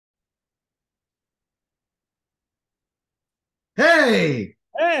Hey,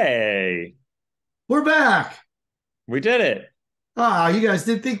 Hey, we're back. we did it. You guys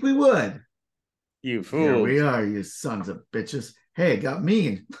didn't think we would. You Here we fools. are, you sons of bitches. Hey, it got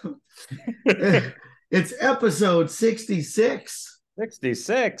mean. It's episode 66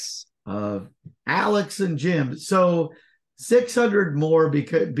 66. of Alex and Jim. So 600 more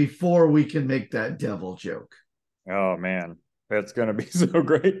before we can make that devil joke. Oh man, that's gonna be so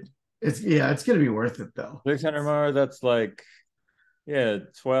great. It's gonna be worth it though. 600 more, that's like, yeah,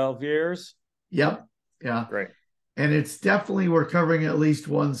 12 years. Yep. Yeah. Great. And it's definitely we're covering at least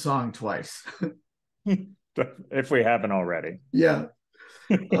one song twice. If we haven't already. Yeah.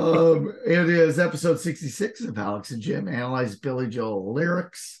 It is episode 66 of Alex and Jim analyze Billy Joel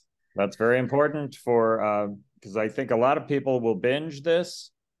lyrics. That's very important for because I think a lot of people will binge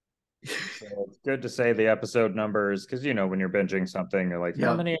this. So it's good to say the episode numbers because when you're binging something, you're like, how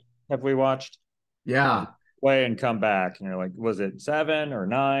Yep. many have we watched? And Yeah. play and come back, and you're like, was it seven or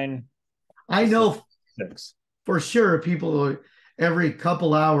nine? I This is know six. for sure people every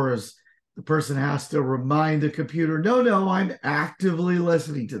couple hours the person has to remind the computer, no, I'm actively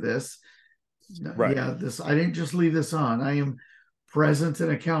listening to this. No, Right. yeah, this I didn't just leave this on. I am present and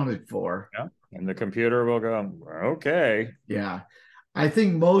accounted for. Yeah. And the computer will go, okay. Yeah. I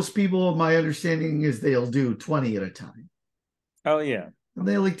think most people, my understanding is they'll do 20 at a time. Oh, yeah. And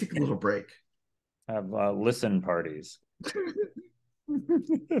they like take a little break. Have listen parties.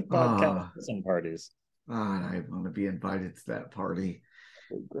 Podcast Ah, listen parties. I want to be invited to that party.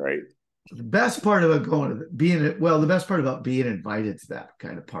 Great. The best part about going to being well, the best part about being invited to that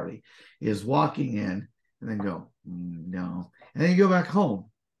kind of party is walking in and then go, no, and then you go back home.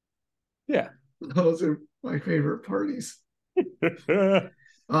 Yeah. Those are my favorite parties. uh,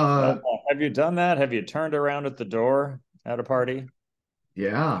 Uh, have you done that? Have you turned around at the door at a party?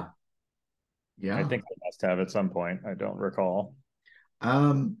 yeah, I yeah, think I must have at some point. I don't recall.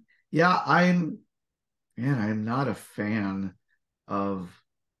 um, yeah. I'm not a fan of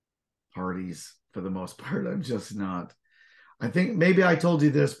parties for the most part. I'm just not. I think maybe I told you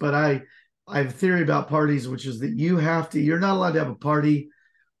this, but I have a theory about parties, which is that you're not allowed to have a party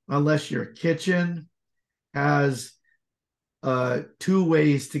unless your kitchen has two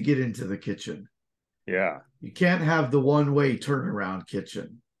ways to get into the kitchen. Yeah. You can't have the one way turnaround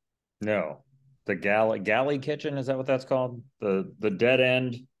kitchen. No. The galley kitchen, is that what that's called? The dead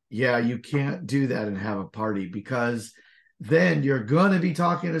end. Yeah, you can't do that and have a party because then you're going to be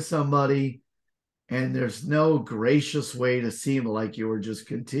talking to somebody and there's no gracious way to seem like you were just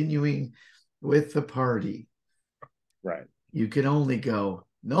continuing with the party. Right. You can only go,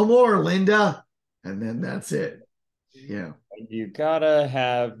 no more, Linda. And then that's it. Yeah. You gotta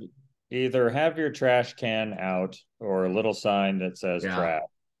have your trash can out or a little sign that says Yeah. trash.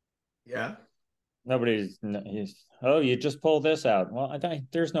 Yeah. Oh, you just pull this out. Well,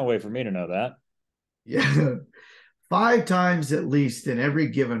 there's no way for me to know that. Yeah. Five times at least in every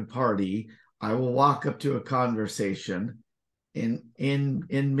given party, I will walk up to a conversation in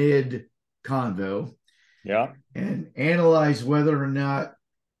mid convo Yeah. and analyze whether or not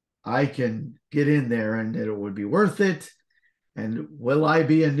I can get in there and it would be worth it. And will I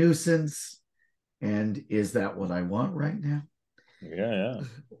be a nuisance? And is that what I want right now? Yeah, yeah.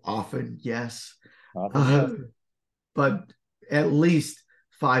 Often, yes. Often, Uh, yes. but at least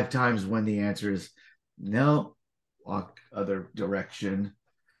five times when the answer is no, walk other direction.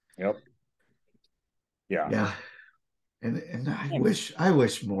 Yep. Yeah. Yeah. And I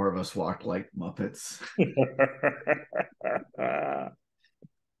wish more of us walked like Muppets. uh,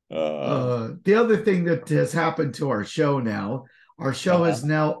 The other thing that has happened to our show uh-huh. has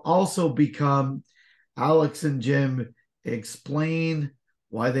now also become Alex and Jim explain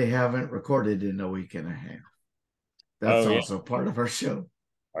why they haven't recorded in a week and a half. That's Oh, yeah. also part of our show.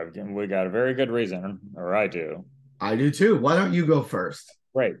 We got a very good reason, or I do. I do too. Why don't you go first?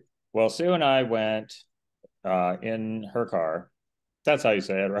 Great. Well, Sue and I went in her car. That's how you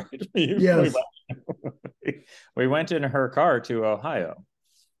say it, right? Yes. We went in her car to Ohio.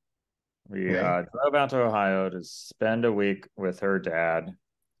 We Okay. drove out to Ohio to spend a week with her dad,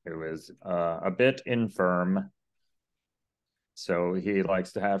 who is a bit infirm. So he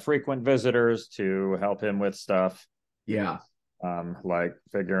likes to have frequent visitors to help him with stuff, Yeah. like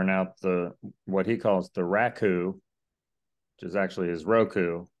figuring out the what he calls the Raku, which is actually his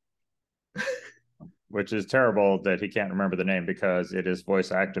Roku, which is terrible that he can't remember the name because it is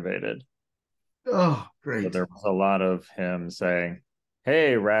voice activated. Oh, So great. there was a lot of him saying,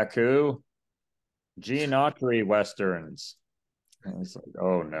 "Hey, Raku, Gene Autry westerns." And it's like,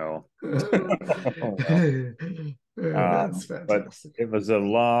 oh no. Oh, no. That's But fantastic. it was a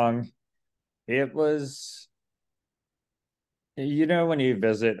long, it was, You know, when you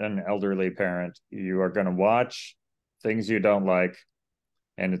visit an elderly parent, you are going to watch things you don't like,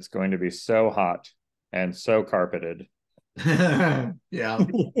 and it's going to be so hot and so carpeted. Yeah,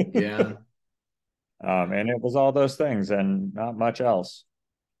 yeah. And it was all those things and not much else.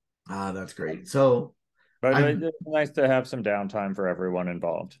 Ah, that's great. So But I'm it's nice to have some downtime for everyone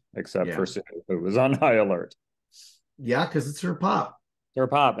involved, except yeah, for Sue, who was on high alert. yeah, because it's her pop. They're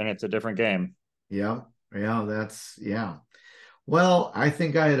pop, and it's a different game. Yeah, yeah, that's yeah. Well, I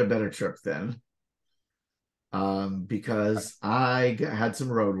think I had a better trip then, because had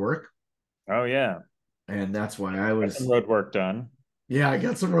some road work, Oh yeah, and that's why I got some was road work done. yeah, I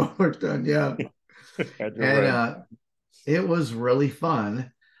got some road work done. Yeah, Had your and road. it was really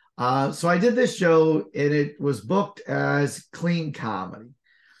fun. So I did this show, and it was booked as clean comedy,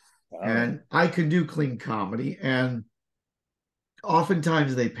 Oh, and I can do clean comedy, and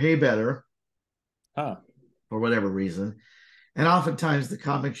oftentimes they pay better huh. for whatever reason, and oftentimes the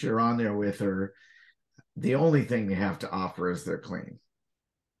comics you're on there with are the only thing they have to offer is they're clean.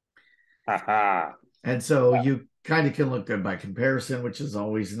 Ha ha. And so you kind of can look good by comparison, which is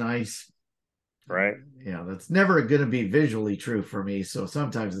always nice. Right. Yeah, that's never going to be visually true for me. So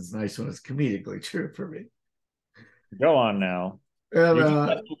sometimes it's nice when it's comedically true for me. Go on now. And You just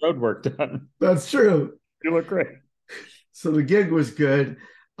got some road work done. that's true. You look great. So the gig was good.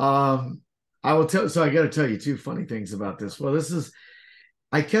 Um, I will tell. So I got to tell you two funny things about this. Well,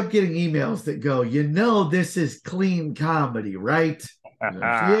 I kept getting emails that go, this is clean comedy, right? Ha Yeah,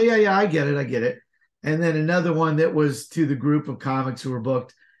 ha. yeah, yeah. I get it. I get it. And then another one that was to the group of comics who were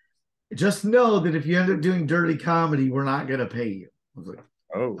booked. Just know that if you end up doing dirty comedy, we're not going to pay you. I was like,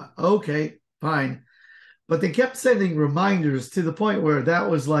 Oh, okay, fine. But they kept sending reminders to the point where that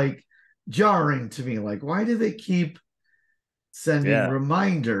was like jarring to me. Like, why do they keep sending yeah.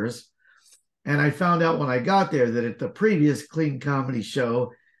 reminders? And I found out when I got there that at the previous clean comedy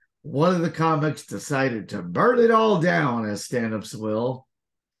show, one of the comics decided to burn it all down, as stand-ups will.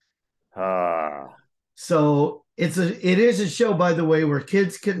 Ah. So it is a show, by the way, where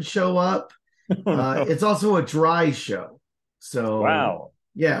kids can show up. Oh no. It's also a dry show. So Wow.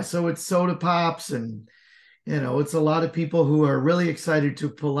 yeah, so it's soda pops, and it's a lot of people who are really excited to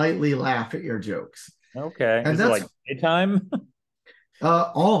politely laugh at your jokes. Okay. And Is it that's like daytime?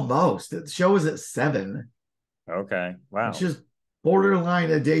 almost. The show is at 7, Okay. which Wow. is borderline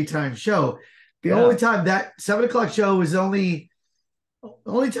a daytime show. The only Yeah. time that 7 o'clock show is only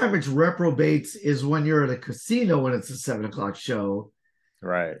time it's reprobates is when you're at a casino when it's a 7 o'clock show,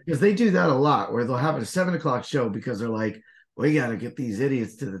 Right. because they do that a lot where they'll have a 7 o'clock show because they're like, we got to get these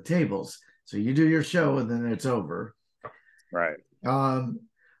idiots to the tables. So you do your show and then it's over. Right. Um,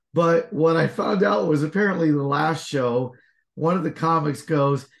 but what I found out was apparently the last show, one of the comics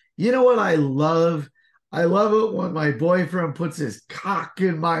goes, you know what I love? I love it when my boyfriend puts his cock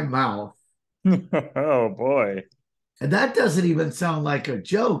in my mouth. Oh boy. And that doesn't even sound like a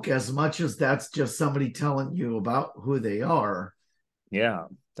joke as much as that's just somebody telling you about who they are. Yeah.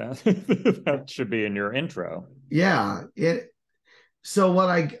 That that should be in your intro. Yeah. So what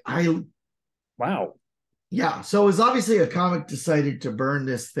I Wow. yeah, so it was obviously a comic decided to burn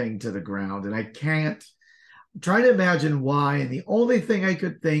this thing to the ground, and I can't try to imagine why. And the only thing I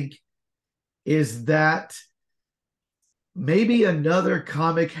could think is that maybe another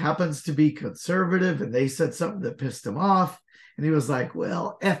comic happens to be conservative and they said something that pissed him off. And he was like,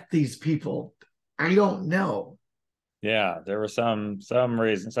 well, F these people. I don't know. Yeah, there was some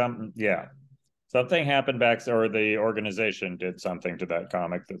reason, something happened back, or the organization did something to that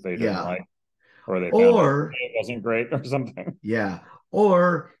comic that they didn't Yeah. like, or they found out Or, it wasn't great or something. yeah.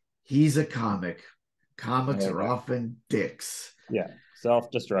 Or he's a comic. Comics are Okay. often dicks. Yeah,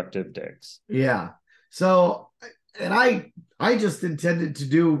 self-destructive dicks. Yeah. So, and I just intended to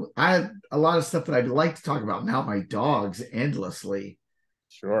do, I had a lot of stuff that I'd like to talk about now, my dogs endlessly.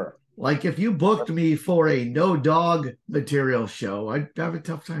 Sure. Like if you booked me for a no dog material show, I'd have a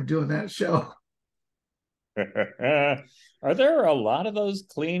tough time doing that show. Are there a lot of those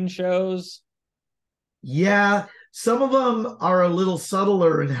clean shows? Yeah, some of them are a little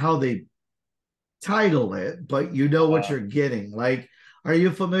subtler in how they title it, but you know what Uh, you're getting. Like, are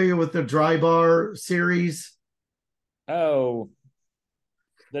you familiar with the Dry Bar series? oh,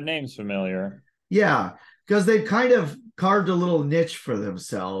 the name's familiar. Yeah, because they've kind of carved a little niche for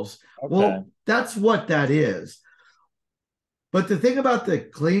themselves. Okay. Well, that's what that is. But the thing about the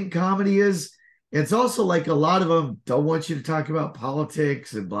clean comedy is it's also like a lot of them don't want you to talk about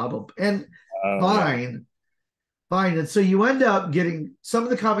politics and blah, blah. And Oh yeah. fine, fine. And so you end up getting some of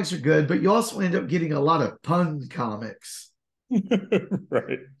the comics are good, but you also end up getting a lot of pun comics,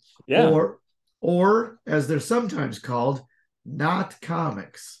 Right. Yeah. or as they're sometimes called, not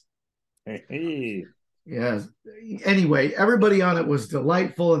comics. Hey, Yes. Anyway, everybody on it was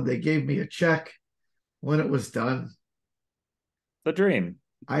delightful, and they gave me a check when it was done. the dream.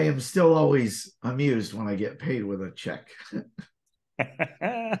 I am still always amused when I get paid with a check.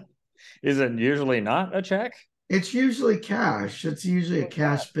 Is it usually not a check? It's usually cash. It's usually a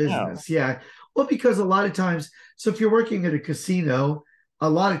cash No. business. Yeah. Well, because a lot of times, so if you're working at a casino, a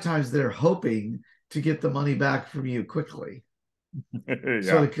lot of times they're hoping to get the money back from you quickly. So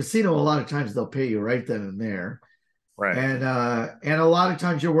Yeah, the casino, a lot of times they'll pay you right then and there. right, And a lot of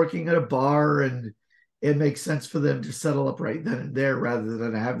times you're working at a bar and it makes sense for them to settle up right then and there rather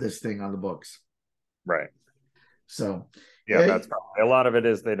than have this thing on the books. right. So Yeah, yeah, that's probably a lot of it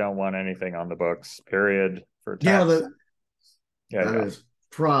is they don't want anything on the books, period, for yeah, tax. Yeah, that yeah. is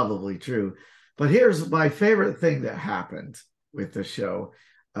probably true. But here's my favorite thing that happened with the show.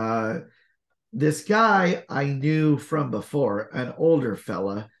 Uh, this guy I knew from before, an older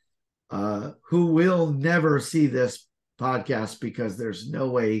fella, who will never see this podcast because there's no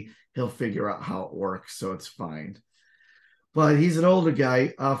way he'll figure out how it works. So it's fine. But he's an older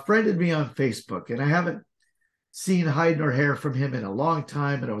guy, friended me on Facebook, and I haven't seen hide nor hair from him in a long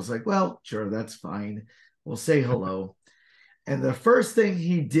time. And I was like, well, sure, that's fine. We'll say hello. And the first thing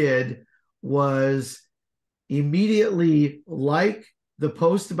he did was immediately like the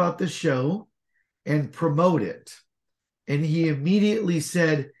post about the show and promote it. And he immediately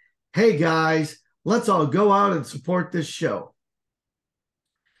said, hey guys, let's all go out and support this show.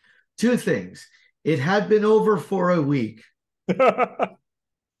 Two things. It had been over for a week.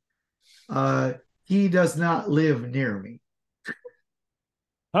 Uh, he does not live near me.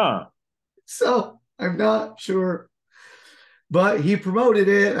 Huh. So I'm not sure. But he promoted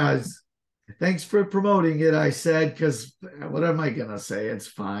it as thanks for promoting it, I said, because what am I gonna say? It's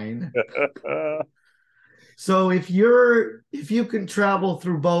fine. So if you can travel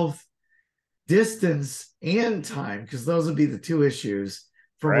through both distance and time, because those would be the two issues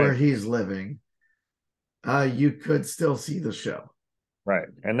from where Right, he's living, you could still see the show. right.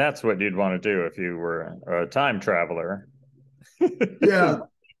 And that's what you'd want to do if you were a time traveler. Yeah,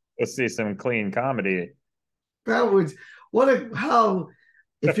 Let's see some clean comedy. that would how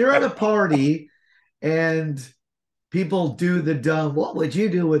if you're at a party and people do the dumb, what would you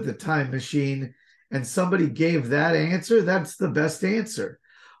do with the time machine? And somebody gave that answer, that's the best answer.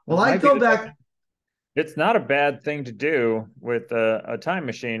 Well, It I might be go the back. it's not a bad thing to do with a time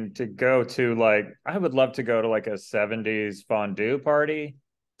machine to go to like I would love to go to like a 70s fondue party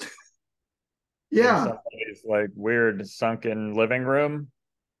in Yeah, somebody's like weird sunken living room.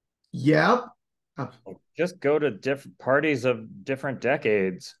 yep, Just go to different parties of different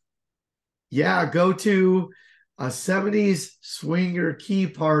decades. yeah. Go to a 70s swinger key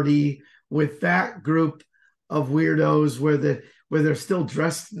party with that group of weirdos where they're still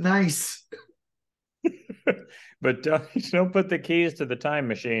dressed nice. But don't put the keys to the time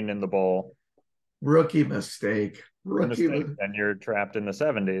machine in the bowl. Rookie mistake. Rookie. Mistake, then you're trapped in the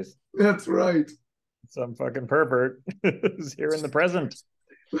 70s. That's right. Some fucking pervert is here in the present.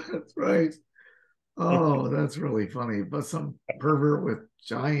 That's right. Oh, that's really funny. But some pervert with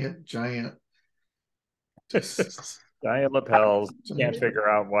giant, just Giant lapels. Can't giant. figure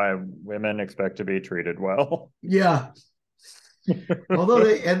out why women expect to be treated well. Yeah. Although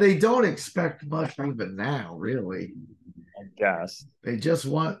they don't expect much even now, really. I guess. They just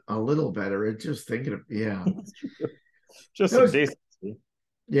want a little better. It's just thinking of Just That some was decency.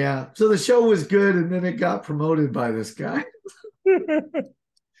 yeah. So the show was good, and then it got promoted by this guy.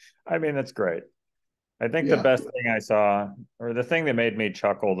 I mean, it's great. I think the Yeah. best thing I saw, or the thing that made me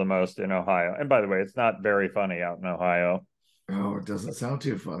chuckle the most in Ohio, and by the way, it's not very funny out in Ohio. Oh, it doesn't sound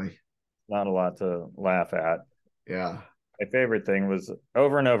too funny. Not a lot to laugh at. Yeah. My favorite thing was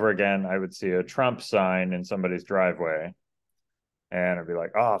over and over again, I would see a Trump sign in somebody's driveway, and I'd be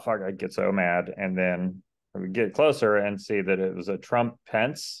like, oh, fuck, I'd get so mad. And then I would get closer and see that it was a Trump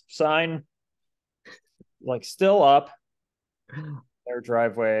Pence sign, like still up their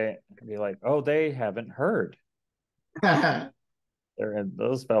driveway. I'd be like, oh, they haven't heard.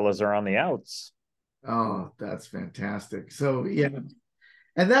 Those fellas are on the outs. Oh, that's fantastic. So yeah,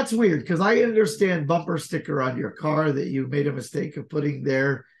 and that's weird because I understand bumper sticker on your car that you made a mistake of putting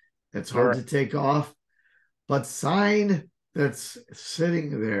there. That's hard to Sure. take off. But sign that's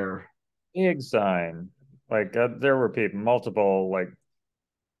sitting there. Big sign. Like there were people, multiple, like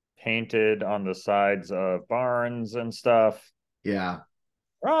painted on the sides of barns and stuff. Yeah.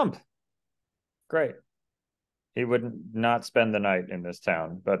 Trump, great. He would not spend the night in this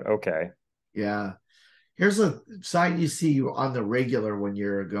town, but okay. Yeah. Here's a sign you see on the regular when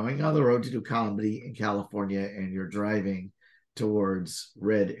you're going on the road to do comedy in California and you're driving. towards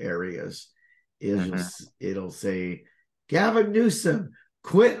red areas is Mhm. it'll say, Gavin Newsom,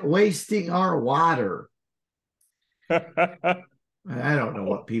 quit wasting our water. I don't know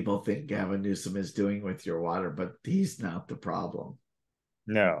what people think Gavin Newsom is doing with your water, but he's not the problem.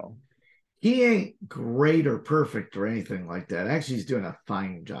 No. He ain't great or perfect or anything like that. Actually, he's doing a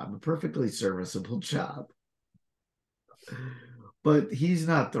fine job, a perfectly serviceable job. But he's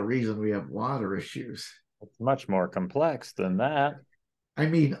not the reason we have water issues. It's much more complex than that. I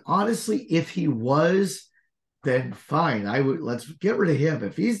mean, honestly, if he was, then fine. I would let's get rid of him.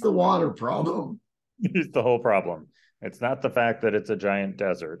 If he's the water problem, He's the whole problem. It's not the fact that it's a giant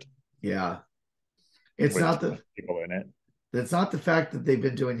desert yeah. It's with not too the many people in it. it's not the fact that they've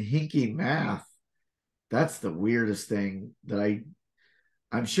been doing hinky math. That's the weirdest thing that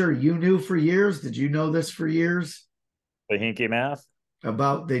I'm sure you knew for years. Did you know this for years The hinky math?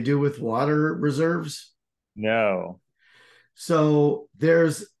 about they do with water reserves? No. So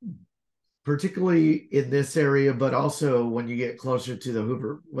there's particularly in this area, but also when you get closer to the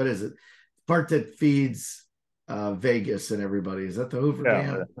Hoover, what is it? Part that feeds Vegas and everybody. Is that the Hoover Yeah,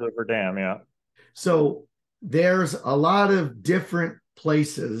 Dam? the Hoover Dam, yeah. So there's a lot of different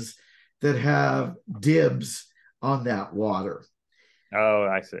places that have dibs on that water. Oh,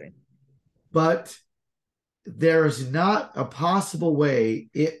 I see. But there's not a possible way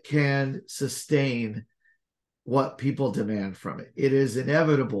it can sustain what people demand from it. It is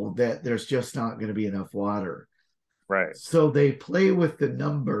inevitable that there's just not going to be enough water. Right. So they play with the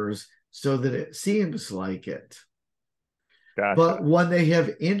numbers so that it seems like it. Gotcha. But when they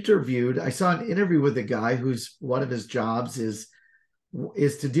have interviewed, I saw an interview with a guy who's one of his jobs is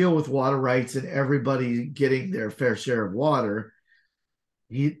to deal with water rights and everybody getting their fair share of water.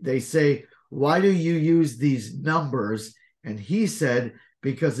 They say, why do you use these numbers? And he said,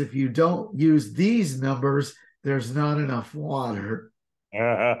 because if you don't use these numbers, there's not enough water.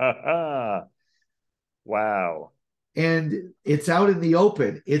 Wow. And it's out in the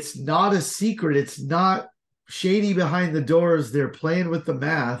open. It's not a secret. It's not shady behind the doors. They're playing with the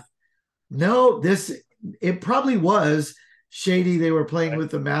math. No, it probably was shady. They were playing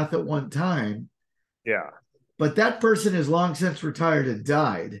with the math at one time. Yeah. But that person is long since retired and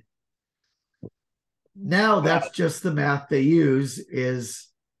died. Now that's just the math they use is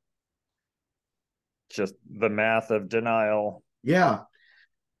just the math of denial. Yeah.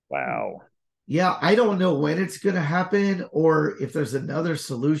 Wow. Yeah, I don't know when it's going to happen or if there's another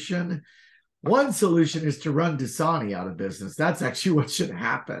solution. One solution is to run Dasani out of business. That's actually what should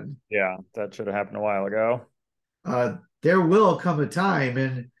happen. Yeah, that should have happened a while ago. There will come a time,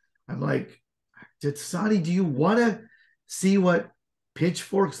 and I'm like, Dasani, do you want to see what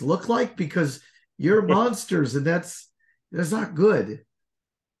pitchforks look like? Because you're monsters, and that's not good.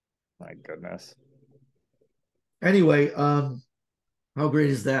 My goodness. Anyway, how great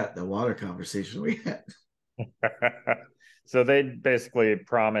is that? The water conversation we had. So they basically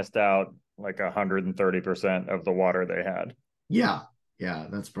promised out like 130% of the water they had. Yeah.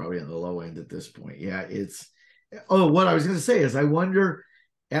 That's probably on the low end at this point. Yeah, what I was going to say is I wonder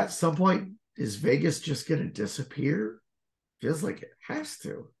at some point, is Vegas just going to disappear? Feels like it has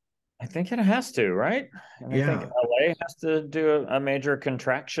to. I think it has to, right? And I think LA has to do a major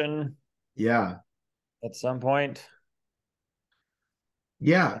contraction. Yeah. At some point.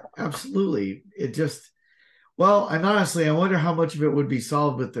 Yeah, absolutely. And honestly, I wonder how much of it would be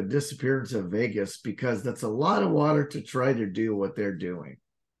solved with the disappearance of Vegas, because that's a lot of water to try to do what they're doing.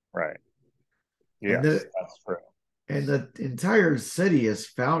 Right. Yes, that's true. And the entire city is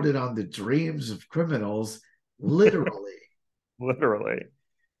founded on the dreams of criminals, literally. Literally.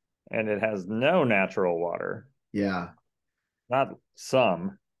 And it has no natural water. Yeah. Not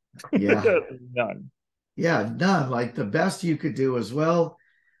some. Yeah. None. Yeah, none. Like the best you could do as well.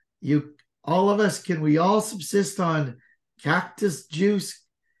 All of us, can we all subsist on cactus juice?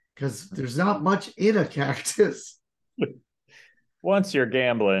 Because there's not much in a cactus. Once you're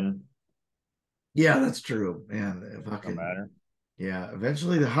gambling. Yeah, that's true, man. Doesn't matter. Yeah,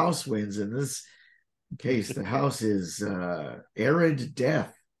 eventually the house wins. In this case, the house is arid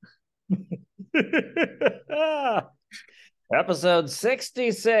death. Episode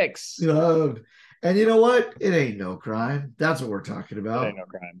 66. And you know what? It ain't no crime. That's what we're talking about. It ain't no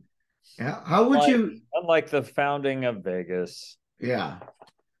crime. Yeah. How would you? Unlike the founding of Vegas. Yeah.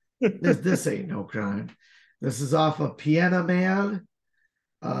 This ain't no crime. This is off of Piano Man.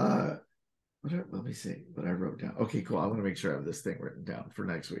 Let me see what I wrote down. Okay, cool. I want to make sure I have this thing written down for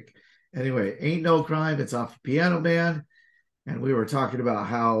next week. Anyway, ain't no crime. It's off of Piano Man. And we were talking about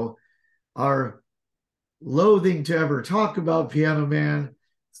how our loathing to ever talk about Piano Man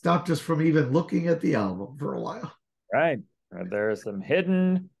stopped us from even looking at the album for a while. Right. There are some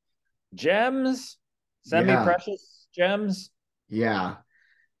hidden gems, Yeah, semi-precious gems. yeah.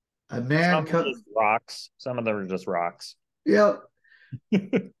 A man Some are cut. just rocks. Some of them are just rocks. Yeah,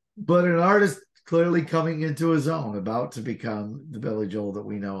 but an artist clearly coming into his own, about to become the Billy Joel that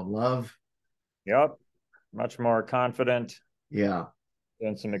we know and love. Yep. Much more confident, Yeah.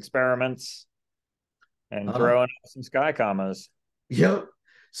 doing some experiments and Uh, throwing out some sky commas. yep. A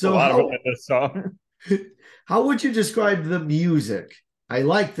So lot of it in this song. how would you describe the music? I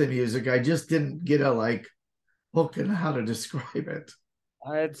like the music. I just didn't get a like hook in how to describe it.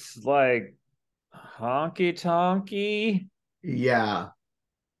 It's like honky tonky. Yeah.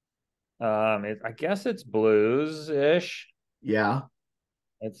 I guess it's blues ish. Yeah.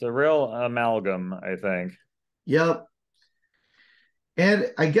 It's a real amalgam, I think. Yep.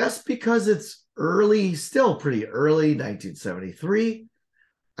 And I guess because it's early, still pretty early, 1973,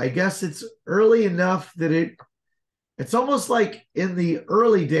 I guess it's early enough that it's almost like in the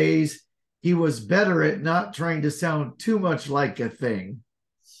early days, he was better at not trying to sound too much like a thing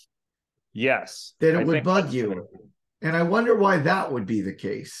Yes, that it I would think bug that's you. true. And I wonder why that would be the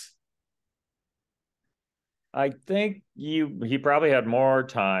case. I think he probably had more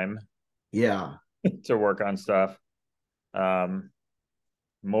time Yeah. to work on stuff. Um,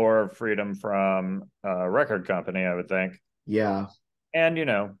 More freedom from a record company, I would think. Yeah. And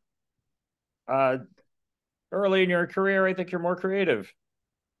uh, early in your career, I think you're more creative.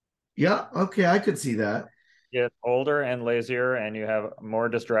 Yeah. Okay. I could see that. Get older and lazier, and you have more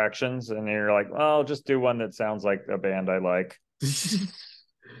distractions, and you're like, well, I'll just do one that sounds like a band I like.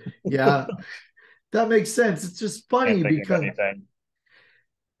 Yeah. That makes sense. It's just Can't funny think of because anything.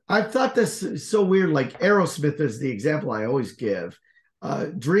 I've thought this is so weird. Like Aerosmith is the example I always give.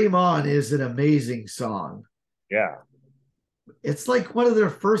 Dream On is an amazing song. Yeah. It's like one of their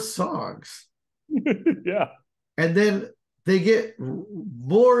first songs. Yeah. And then they get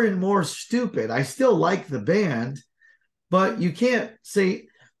more and more stupid. I still like the band, but you can't say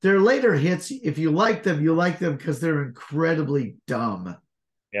their later hits, if you like them because they're incredibly dumb.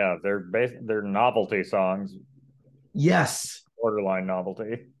 Yeah. They're novelty songs, Yes, borderline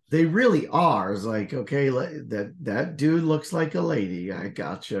novelty. they really are. It's like, okay, that dude looks like a lady. I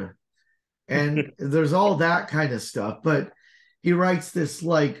gotcha. And there's all that kind of stuff. But he writes this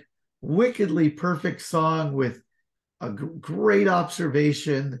like wickedly perfect song with a great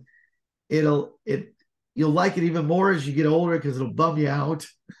observation. It you'll like it even more as you get older because it'll bum you out.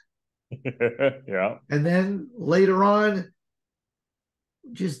 Yeah. And then later on,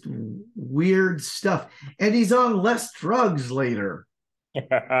 just weird stuff. And he's on less drugs later.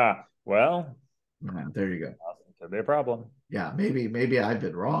 Well, There you go. could be a problem. Yeah, maybe I've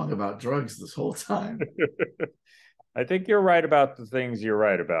been wrong about drugs this whole time. I think you're right about the things you're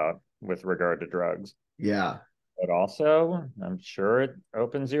right about with regard to drugs, Yeah, but also I'm sure it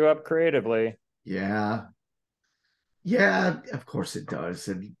opens you up creatively. yeah, yeah. Of course it does,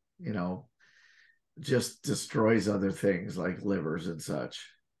 and just destroys other things like livers and such.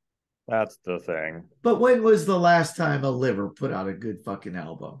 That's the thing. But when was the last time a liver put out a good fucking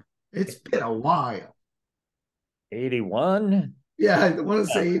album? It's been a while. 81? Yeah, I want to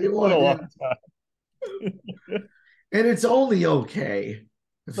Yeah, say it's been a 81. long Yeah. time. And it's only okay. It's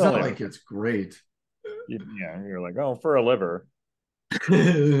It's not only like okay. it's great. Yeah, you're like, oh, for a liver.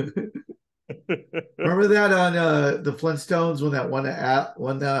 Remember that on the Flintstones when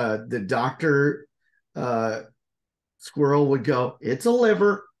the doctor uh, squirrel would go, "It's a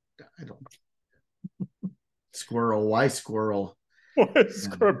liver." I don't squirrel. Why squirrel?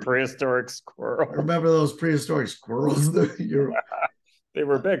 Prehistoric I squirrel. remember those prehistoric squirrels. They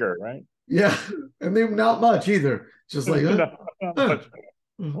were bigger, right? Yeah, and they're not much either. Just like Not huh, much. huh,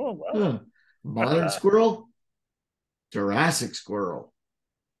 Oh, well. huh. Modern squirrel, Jurassic squirrel,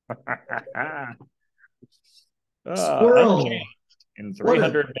 Unchanged squirrel. in What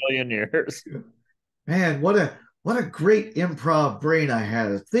a 300 million years. man! What a great improv brain I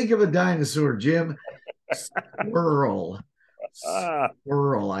had. Think of a dinosaur, Jim. Squirrel, Ah,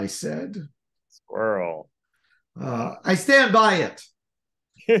 squirrel. I said. squirrel. I stand by it.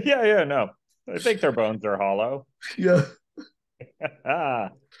 Yeah, yeah, no. I think their bones are hollow. Yeah. Ah,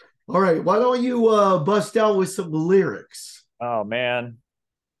 All right. Why don't you bust out with some lyrics? oh man.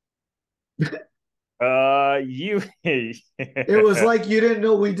 You. It was like you didn't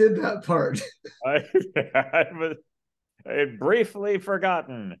know we did that part. I, I had briefly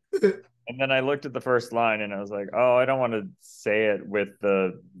forgotten. And then I looked at the first line and I was like, oh, I don't want to say it with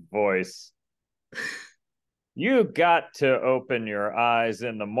the voice. You got to open your eyes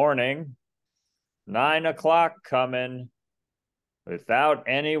in the morning. 9 o'clock coming without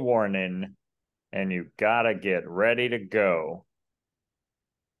any warning. and you gotta get ready to go.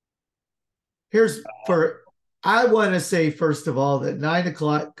 I want to say, first of all, that 9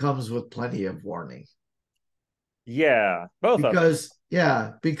 o'clock comes with plenty of warning. Yeah, both of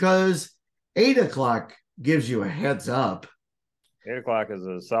them. Because 8 o'clock gives you a heads up. 8 o'clock is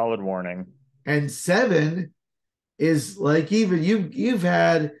a solid warning. And 7 is like, even you've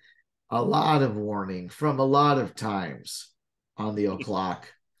had a lot of warning from a lot of times on the o'clock.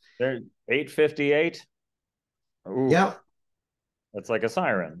 They're 8:58. Yep. That's like a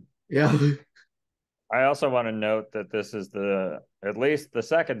siren. Yeah. I also want to note that this is at least the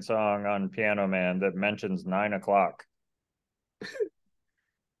second song on Piano Man that mentions 9 o'clock.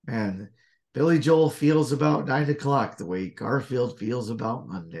 And Billy Joel feels about 9 o'clock the way Garfield feels about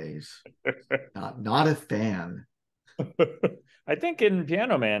Mondays. Not a fan. I think in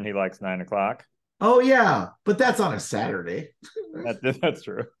Piano Man he likes 9 o'clock. Oh yeah, but that's on a Saturday. That's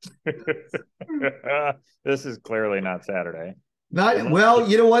true. This is clearly not Saturday. Well,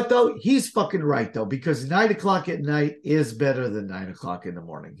 you know what though? He's fucking right though, because 9 o'clock at night is better than 9 o'clock in the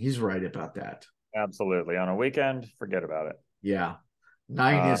morning. He's right about that. Absolutely. On a weekend, forget about it. Yeah.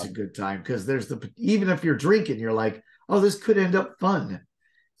 9 is a good time because even if you're drinking, you're like, oh, this could end up fun.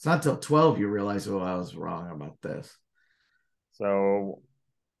 It's not till 12 you realize, oh, I was wrong about this. So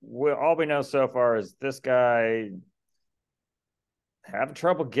all we know so far is this guy having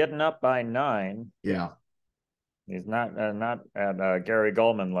trouble getting up by 9. Yeah. He's not at Gary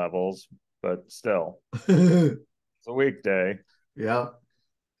Gulman levels, but still, it's a weekday. Yeah.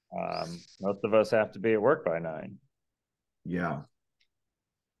 Most of us have to be at work by 9. Yeah.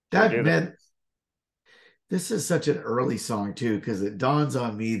 That meant this is such an early song too, because it dawns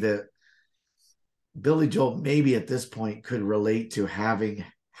on me that Billy Joel maybe at this point could relate to having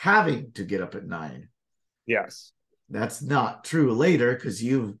to get up at 9. Yes. That's not true later because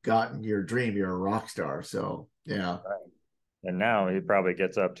you've gotten your dream. You're a rock star. So yeah. Right. And now he probably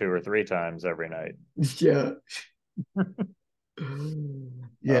gets up 2 or 3 times every night. Yeah.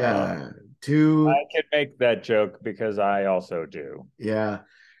 Yeah. 2. I can make that joke because I also do. Yeah.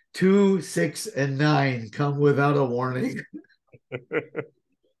 2, 6, and 9 come without a warning.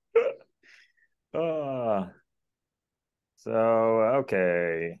 So,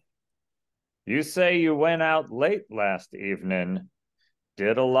 okay. You say you went out late last evening,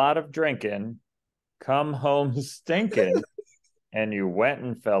 did a lot of drinking, come home stinking, and you went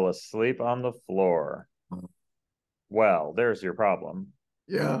and fell asleep on the floor. Well, there's your problem.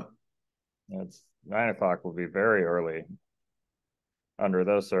 Yeah. It's 9 o'clock will be very early under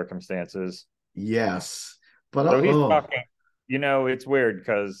those circumstances. Yes. But so he's talking, it's weird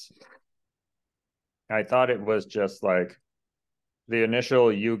because I thought it was just like the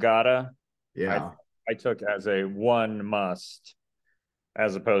initial you gotta. Yeah. I took as a one must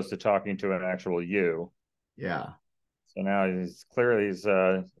as opposed to talking to an actual you. Yeah. So now he's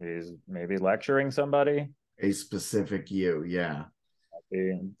maybe lecturing somebody. A specific you, yeah.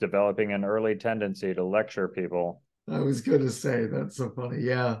 Developing an early tendency to lecture people. I was going to say, that's so funny.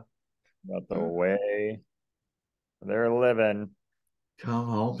 Yeah. About the way they're living. Come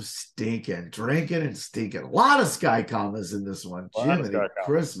home stinking, drinking and stinking. A lot of sky commas in this one. Jiminy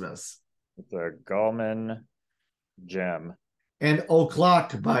Christmas. It's a Gulman gem. And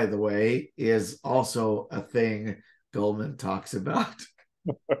o'clock, by the way, is also a thing Gulman talks about.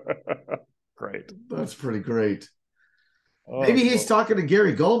 Great. That's pretty great. Maybe he's talking to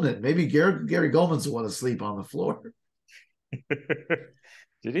Gary Gulman. Maybe Gary Gulman's the one asleep on the floor.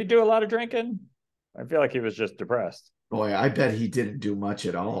 Did he do a lot of drinking? I feel like he was just depressed. Boy, I bet he didn't do much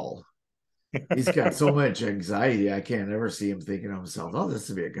at all. He's got so much anxiety. I can't ever see him thinking to himself, oh, this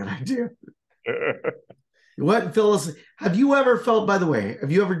would be a good idea. What, Phyllis? Have you ever felt, by the way,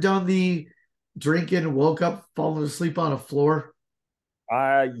 have you ever done the drinking, woke up, falling asleep on a floor?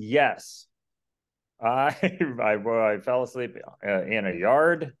 Yes. I fell asleep in a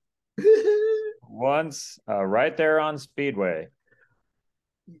yard once, right there on Speedway.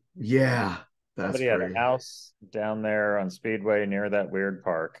 Yeah, that's somebody had a house down there on Speedway near that weird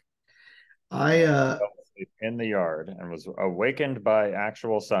park. I fell asleep in the yard and was awakened by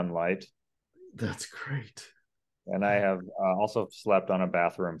actual sunlight. That's great. And I have also slept on a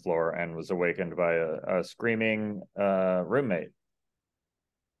bathroom floor and was awakened by a screaming roommate.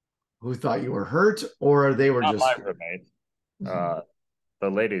 Who thought you were hurt, or they were Not just my roommate, the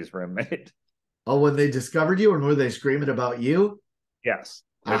lady's roommate. Oh, when they discovered you, and were they screaming about you? Yes,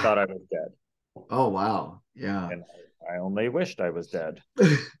 they thought I was dead. Oh wow, yeah. And I only wished I was dead.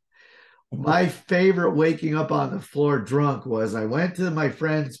 My favorite waking up on the floor drunk was I went to my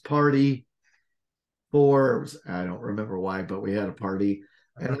friend's party for, I don't remember why, but we had a party,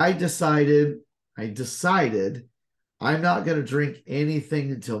 and I decided I decided I'm not going to drink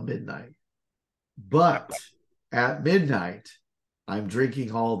anything until midnight. But at midnight, I'm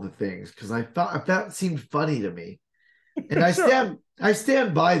drinking all the things because I thought that seemed funny to me. And Sure. I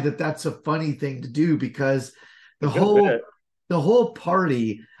stand by that that's a funny thing to do because A the good bit. whole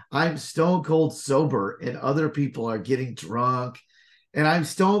party, I'm stone cold sober and other people are getting drunk and I'm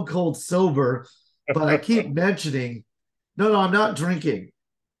stone cold sober, but I keep mentioning, no, I'm not drinking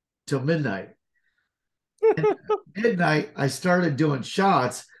till midnight. And at midnight, I started doing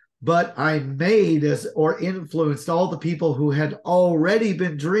shots, but I made as or influenced all the people who had already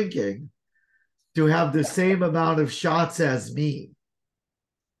been drinking to have the same amount of shots as me,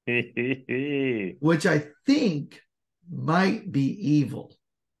 which I think might be evil.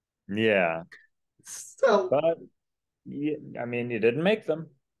 Yeah. So, But yeah, I mean, you didn't make them.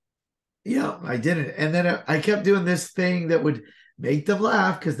 yeah, I didn't. And then I kept doing this thing that would make them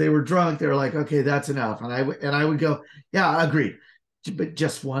laugh because they were drunk. They were like, okay, that's enough. And I would go, yeah, agreed. But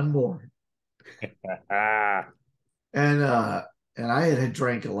just one more. Ah, And I had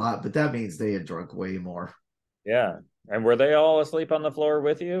drank a lot, but that means they had drunk way more. yeah. And were they all asleep on the floor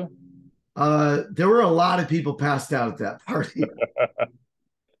with you? There were a lot of people passed out at that party.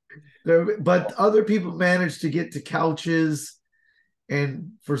 But other people managed to get to couches.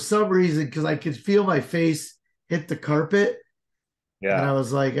 And for some reason, because I could feel my face hit the carpet, and I Yeah.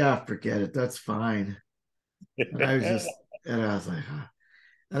 was like, ah, forget it. That's fine. And I was just, and I was like, ah.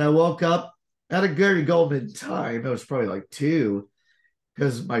 And I woke up at a Gary Goldman time. It was probably like two,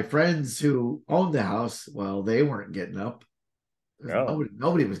 because my friends who owned the house, well, they weren't getting up. Oh,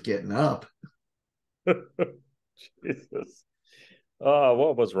 Nobody was getting up. Jesus. Oh,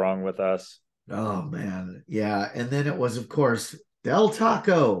 what was wrong with us? Oh man, yeah. And then it was, of course, Del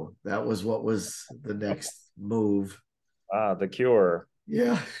Taco. That was what was the next move. Ah, the cure.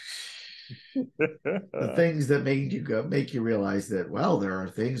 Yeah, the things that make you realize that well, there are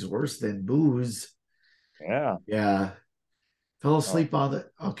things worse than booze. Yeah. Yeah, fell Oh, asleep on the.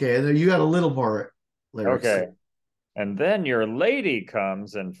 Okay, and then you got a little more lyrics. okay. And then your lady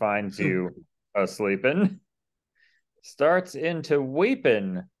comes and finds you asleeping, starts into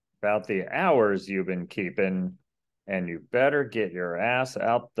weeping about the hours you've been keeping, and you better get your ass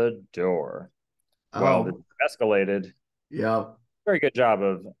out the door. Well, this Oh, escalated. yeah, Very good job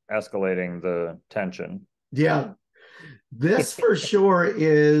of escalating the tension. yeah. This for sure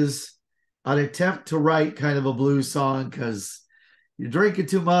is an attempt to write kind of a blues song because you're drinking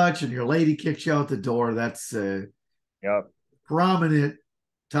too much and your lady kicks you out the door. That's a Yep. prominent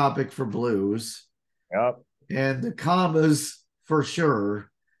topic for blues. Yep. And the commas for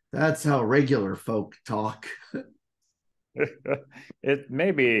sure. That's how regular folk talk. It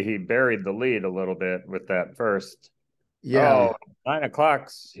maybe he buried the lead a little bit with that first. Yeah, Oh, 9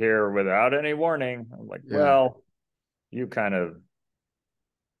 o'clock's here without any warning. I'm like, yeah, well, you kind of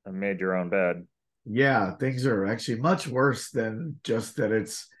made your own bed. yeah. Things are actually much worse than just that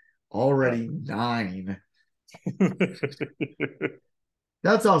it's Yeah. already 9.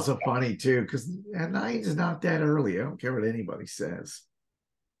 That's also funny too, because 9 is not that early. I don't care what anybody says.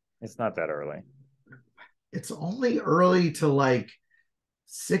 It's not that early. It's only early to like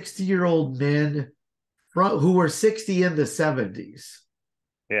 60-year-old men who were 60 in the 70s.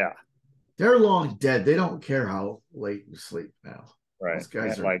 Yeah, They're long dead. They don't care how late you sleep now. right. Those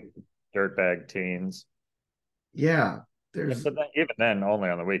guys And are, like dirtbag teens. yeah, there's, But then, even then, only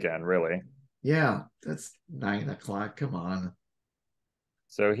on the weekend, really. yeah, that's 9 o'clock. Come on.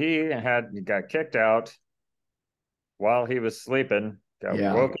 So he got kicked out while he was sleeping, got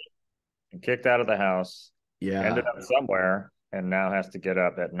Yeah, woke and kicked out of the house, ended yeah, up somewhere, and now has to get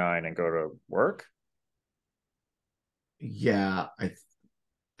up at 9 and go to work. yeah, I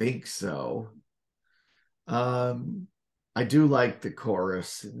think so. Um, I do like the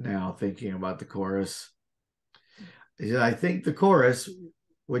chorus now, thinking about the chorus. Yeah, I think the chorus,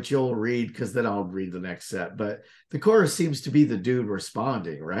 which you'll read because then I'll read the next set, but the chorus seems to be the dude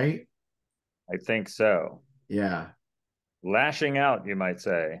responding, right? I think so. Yeah. Lashing out, you might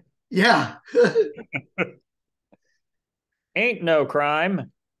say. Yeah. Ain't no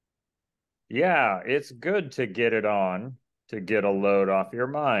crime. Yeah, it's good to get it on, to get a load off your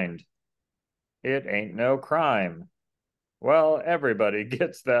mind. It ain't no crime. Well, everybody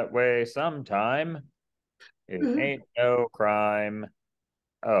gets that way sometime. It ain't no crime.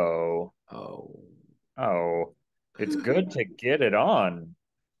 Oh, Oh. oh. It's good to get it on,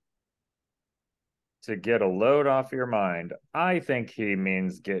 to get a load off your mind. I think he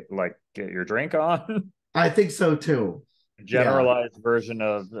means get your drink on. I think so too. Yeah. Generalized version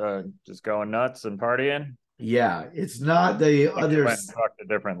of just going nuts and partying. Yeah. It's not the Like he went and others. talked to a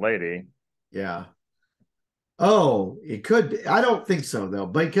different lady. Yeah. Oh, it could be. I don't think so though,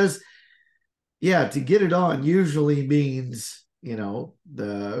 because yeah, to get it on usually means,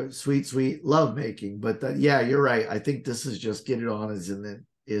 the sweet, sweet love making. But yeah, you're right. I think this is just get it on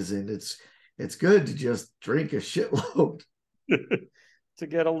it's good to just drink a shitload. To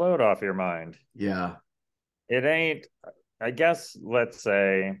get a load off your mind. Yeah. It ain't, I guess, let's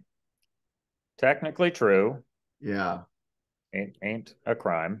say, technically true. Yeah. Ain't a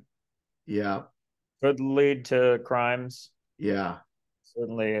crime. Yeah. Could lead to crimes. Yeah.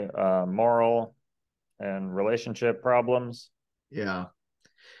 Certainly moral and relationship problems. Yeah.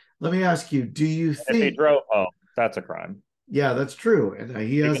 Let me ask you, do you If he think, drove home, that's a crime. yeah, that's true. And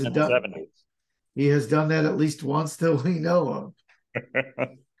he Even hasn't in the done, 70s. he has done that at least once that we know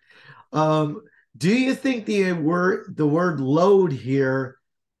of. Do you think the word load here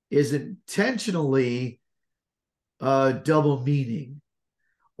is intentionally double meaning,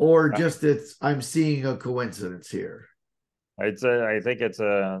 or just I'm seeing a coincidence here? I think it's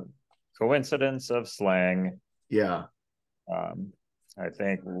a coincidence of slang. Yeah. Um, I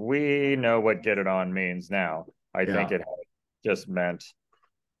think we know what get it on means now. I think Yeah. it just meant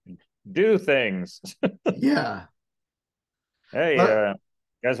do things. Yeah. Hey, But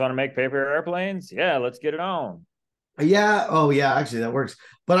you guys want to make paper airplanes? Yeah, let's get it on. yeah, oh yeah, actually that works.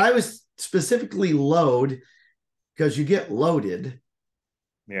 But I was specifically load because you get loaded.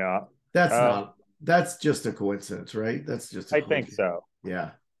 Yeah. That's Uh, not that's just a coincidence, right? That's just a I think coincidence. so.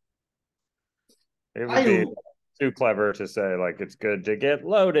 Yeah. It would be I too clever to say like it's good to get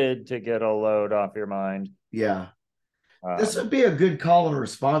loaded to get a load off your mind. yeah. This would Um, be a good call and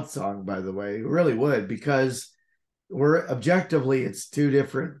response song, by the way. It really would, because we're objectively it's two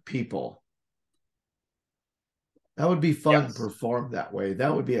different people. That would be fun yes. performed that way.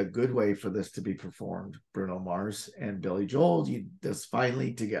 That would be a good way for this to be performed. Bruno Mars and Billy Joel, you just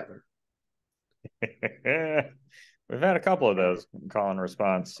finally together. We've had a couple of those call and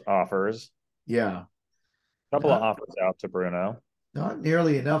response offers. Yeah. A couple of Not offers out to Bruno. not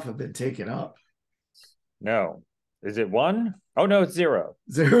nearly enough have been taken up. No. Is it one? Oh no, it's zero.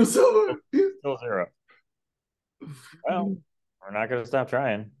 Zero silver. Still zero. Well, we're not gonna stop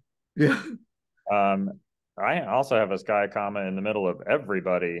trying. Yeah. Um, I also have a sky comma in the middle of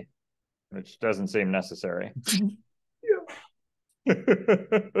everybody, which doesn't seem necessary.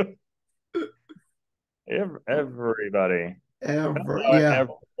 Everybody. Yeah.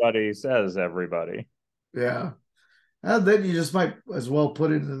 Everybody says everybody. Yeah. And then you just might as well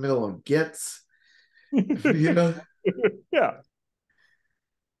put it in the middle of gets. You know, Yeah.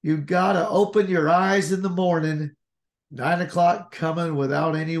 you gotta open your eyes in the morning, 9 o'clock coming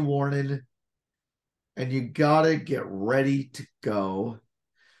without any warning, and you gotta get ready to go.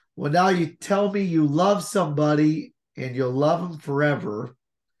 Well, now you tell me you love somebody and you'll love them forever.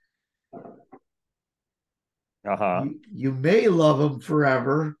 Uh-huh. You may love them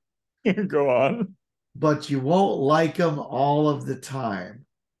forever, Go on. but you won't like them all of the time.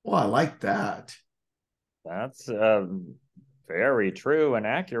 Well, I like that. That's very true and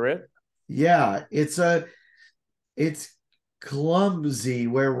accurate. Yeah, it's clumsy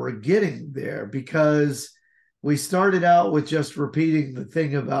where we're getting there, because we started out with just repeating the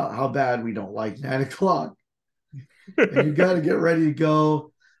thing about how bad we don't like 9 o'clock. And you got to get ready to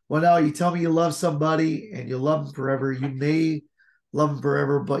go. Well, now you tell me you love somebody and you love them forever. You may love them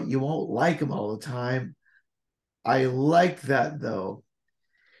forever, but you won't like them all the time. I like that though.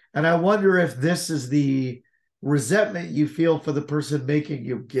 And I wonder if this is the resentment you feel for the person making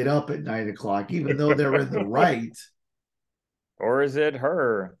you get up at 9 o'clock, even though they're in the right. Or is it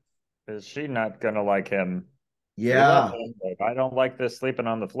her? Is she not gonna like him? We love Yeah. him, but I don't like this sleeping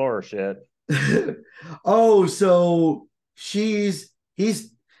on the floor shit. Oh, so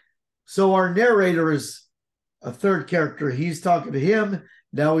so our narrator is a third character. He's talking to him.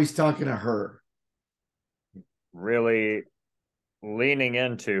 Now he's talking to her. Really leaning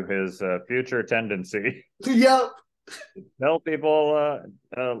into his future tendency. Yep. Tell people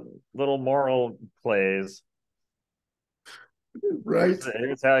little moral plays. Right.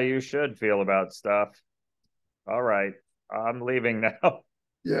 Here's how you should feel about stuff. All right, I'm leaving now.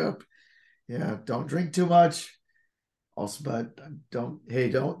 Yep. Yeah. Don't drink too much. Also, but don't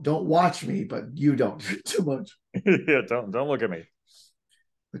watch me, but you don't drink too much. Yeah, don't look at me.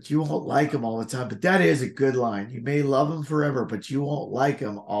 But you won't like them all the time. But that is a good line. You may love them forever, but you won't like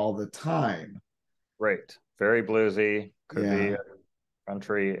them all the time. Great, very bluesy. Could be Yeah, a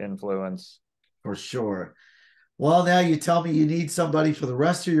country influence. for sure. Well, now you tell me you need somebody for the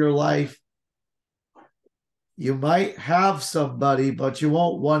rest of your life. You might have somebody, but you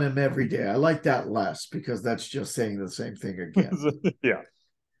won't want him every day. I like that less, because that's just saying the same thing again. Yeah.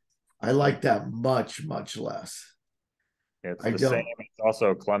 I like that much, much less. It's I the same. don't. It's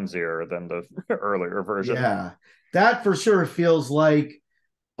also clumsier than the earlier version. Yeah. That for sure feels like,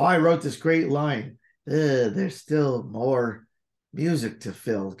 oh, I wrote this great line. There's still more music to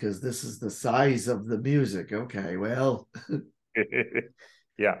fill because this is the size of the music. Okay, well,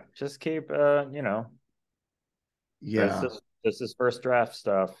 Yeah, just keep you know, this yeah, is this is first draft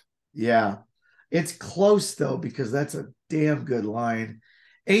stuff. yeah. It's close though because that's a damn good line.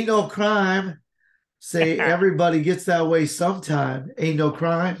 Ain't no crime. Say everybody gets that way sometime. Ain't no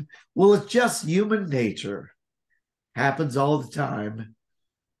crime. Well, it's just human nature. Happens all the time.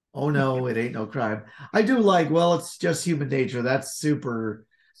 Oh no, it ain't no crime. I do like, well, it's just human nature. That's a super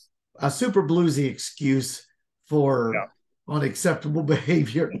bluesy excuse for unacceptable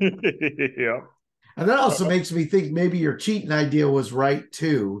behavior. Yeah. And that also makes me think maybe your cheating idea was right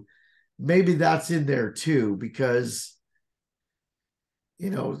too. Maybe that's in there too, because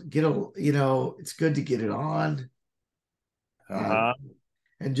it's good to get it on. Uh, Uh-huh.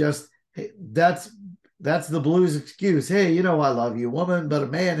 and just hey, that's the blues excuse. Hey, I love you, woman, but a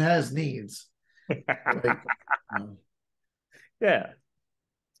man has needs. Like, Yeah.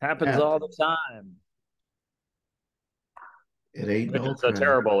 Happens yeah, all the time. it ain't Which no is a crime.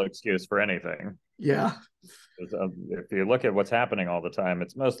 terrible excuse for anything. Yeah, If you look at what's happening all the time,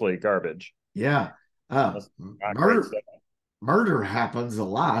 it's mostly garbage. yeah. Not great Murder stuff. murder happens a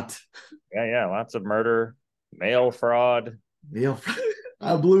lot. Yeah, yeah. Lots of murder, mail fraud. Mail,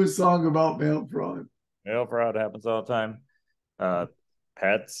 a blues song about mail fraud. Mail fraud happens all the time.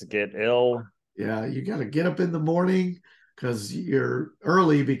 Pets get ill. Yeah, you got to get up in the morning because you're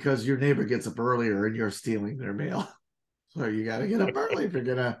early because your neighbor gets up earlier and you're stealing their mail. So you got to get up early if you're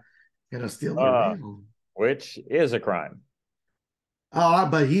gonna steal their uh, mail. which is a crime. Oh,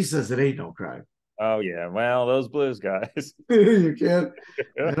 but he says it ain't no crime. Oh yeah, well, those blues guys. You can't.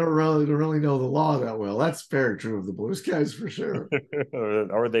 They don't really know the law that well. That's very true of the blues guys for sure.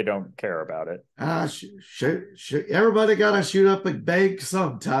 Or they don't care about it. Everybody got to shoot up a bank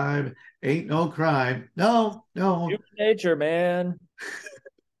sometime. Ain't no crime. No, no. Human nature, man.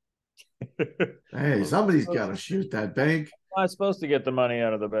 Hey, somebody's got to shoot that bank. Am I supposed to get the money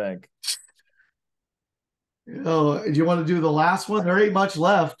out of the bank? Do you want to do the last one? There ain't much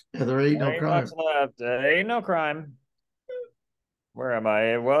left. Yeah, there ain't no There ain't much crime. left. Ain't no crime. Where am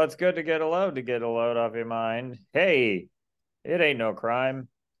I? Well, it's good to get a load off your mind. Hey, it ain't no crime.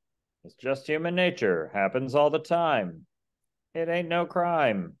 It's just human nature. Happens all the time. It ain't no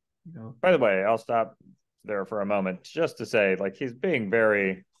crime. By the way, I'll stop there for a moment just to say, like, he's being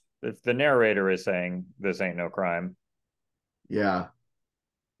very, if the narrator is saying this ain't no crime, Yeah.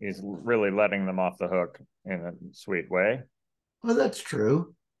 he's really letting them off the hook in a sweet way. Well, that's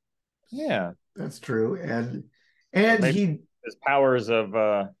true. Yeah. That's true. And But and maybe he his powers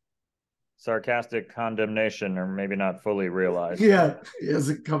of sarcastic condemnation are maybe not fully realized. yeah, he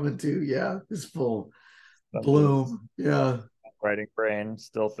hasn't come into his full bloom. Yeah. Writing brain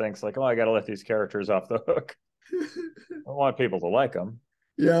still thinks like, oh, I got to let these characters off the hook. I want people to like them.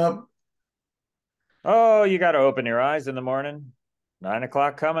 Yeah. Oh, you got to open your eyes in the morning. 9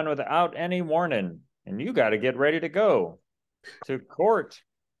 o'clock coming without any warning, and you got to get ready to go to court.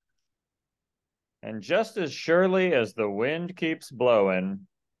 And just as surely as the wind keeps blowing,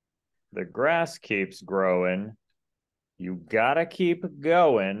 the grass keeps growing. You got to keep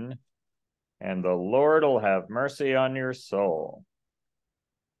going, and the Lord will have mercy on your soul.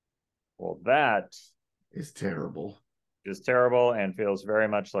 Well, that It's terrible. is terrible and feels very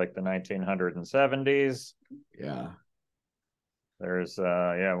much like the 1970s. Yeah. There's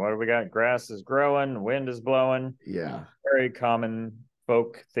what do we got? Grass is growing, wind is blowing. Yeah. Very common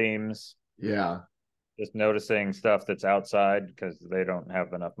folk themes. Yeah. Just noticing stuff that's outside because they don't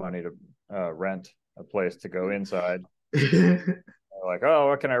have enough money to rent a place to go inside. They're like, oh,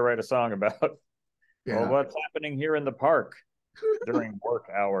 what can I write a song about? Well, Yeah. what's happening here in the park during work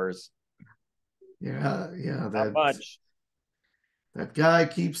hours? Yeah. Yeah. Not much. That guy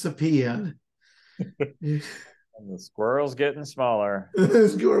keeps a peeing. And the squirrel's getting smaller.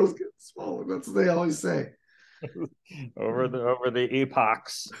 Squirrels get smaller. That's what they always say. over the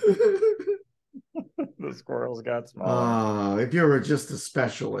epochs. The squirrels got smaller. If you were just a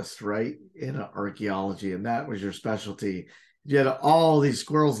specialist, right, in archaeology, and that was your specialty, you had all these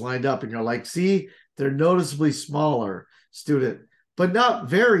squirrels lined up, and you're like, see, they're noticeably smaller, student, but not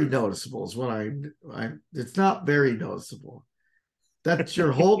very noticeable. Is what it's not very noticeable. That's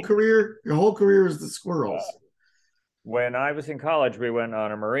your whole career. Your whole career is the squirrels. When I was in college, we went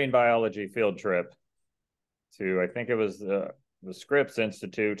on a marine biology field trip to, I think it was the Scripps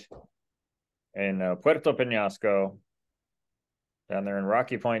Institute in Puerto Penasco. down there in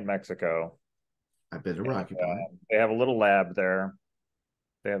Rocky Point, Mexico. I've been to Rocky Point. They have a little lab there.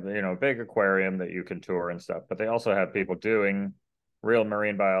 They have, a big aquarium that you can tour and stuff, but they also have people doing real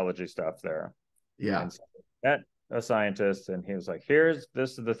marine biology stuff there. Yeah. And so I met a scientist, and he was like, this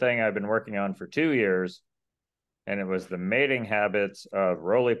is the thing I've been working on for 2 years. And it was the mating habits of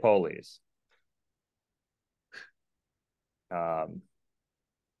roly-polies. And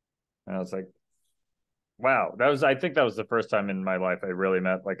I was like, wow, I think that was the first time in my life I really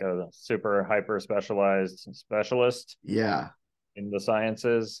met like a super hyper specialized specialist Yeah. in the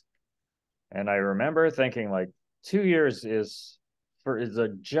sciences. And I remember thinking like 2 years is a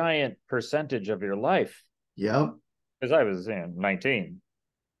giant percentage of your life. Yep. Because I was 19.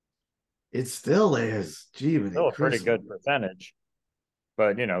 It still is. Gee, still a pretty good percentage.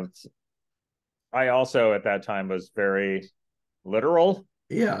 But I also at that time was very literal.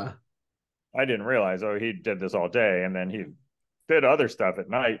 Yeah. I didn't realize, he did this all day, and then he did other stuff at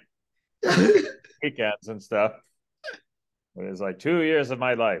night, weekends and stuff. It was like 2 years of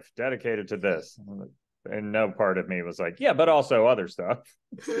my life dedicated to this. And no part of me was like, yeah, but also other stuff.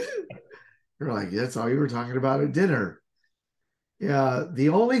 You're like, that's all you were talking about at dinner. Yeah. The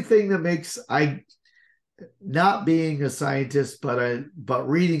only thing that makes not being a scientist, but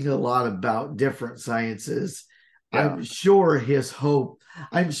reading a lot about different sciences, yeah. I'm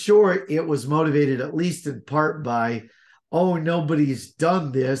sure it was motivated at least in part by, nobody's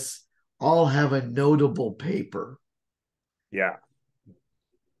done this. I'll have a notable paper. Yeah.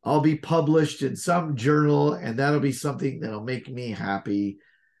 I'll be published in some journal, and that'll be something that'll make me happy,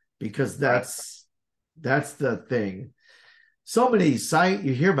 because that's the thing.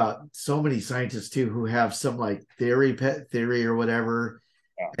 You hear about so many scientists too who have some like pet theory or whatever,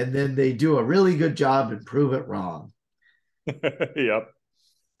 yeah. And then they do a really good job and prove it wrong. Yep.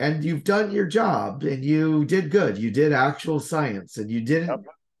 And you've done your job and you did good. You did actual science, and you didn't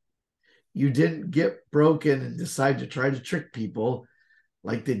get broken and decide to try to trick people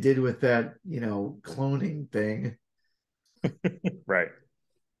like they did with that, cloning thing. Right.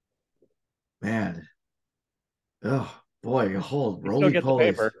 Man. Oh boy, a whole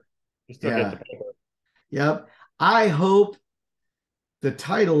roly-poly. You still get the paper. Yep. I hope the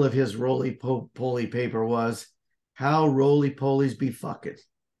title of his roly-poly paper was How Roly-Polies Be Fucking.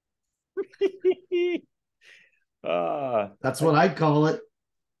 That's what I'd call it.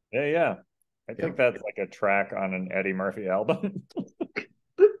 Yeah. I think that's like a track on an Eddie Murphy album.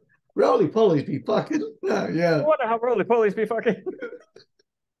 Roly-polies be fucking. Yeah. I wonder how roly-polies be fucking.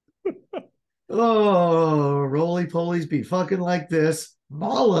 Oh, roly-polies be fucking like this.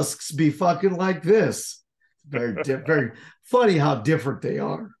 Mollusks be fucking like this. Very, very funny how different they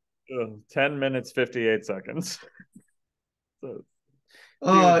are. 10 minutes, 58 seconds.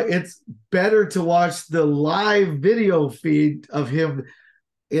 It's better to watch the live video feed of him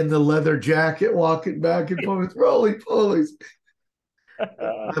in the leather jacket walking back and forth with roly-polies.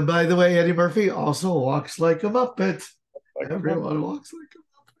 And by the way, Eddie Murphy also walks like a Muppet. Everyone walks like a Muppet.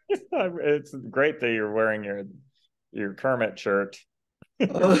 It's great that you're wearing your Kermit shirt for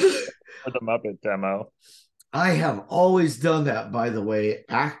the Muppet demo. I have always done that, by the way,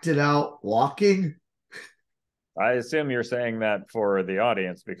 acted out walking. I assume you're saying that for the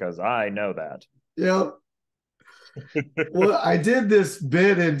audience because I know that. Yep. Well, I did this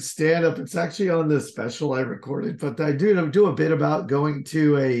bit in stand-up. It's actually on the special I recorded, but I do a bit about going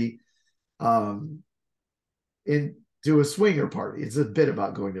to into a swinger party. It's a bit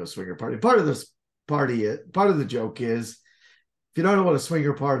about going to a swinger party. Part of the joke is, if you don't know what a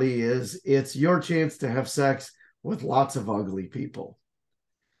swinger party is, it's your chance to have sex with lots of ugly people.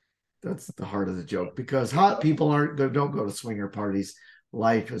 That's the heart of the joke, because hot people don't go to swinger parties.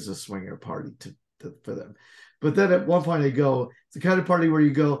 Life is a swinger party for them. But then at one point I go, it's the kind of party where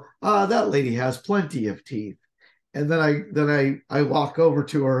you go, that lady has plenty of teeth. And then I walk over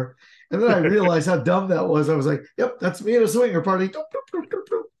to her, and then I realize how dumb that was. I was like, yep, that's me at a swinger party.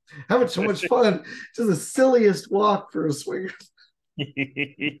 Having so much fun. Just the silliest walk for a swinger.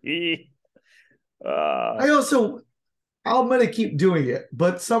 I'm going to keep doing it,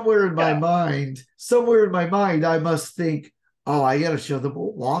 but somewhere in my mind, I must think, I got to show them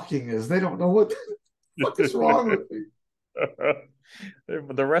what walking is. They don't know what is wrong with me.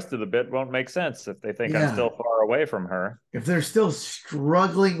 The rest of the bit won't make sense if they think I'm still far away from her. If they're still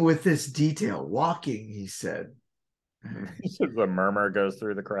struggling with this detail, walking, he said. The murmur goes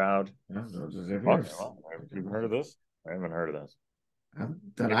through the crowd. Have you heard of this? I haven't heard of this.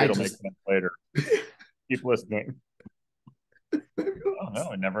 It'll make sense later. Keep listening.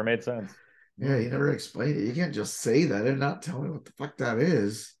 No, it never made sense. Yeah, you never explained it. You can't just say that and not tell me what the fuck that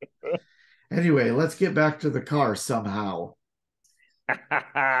is. Anyway, let's get back to the car somehow.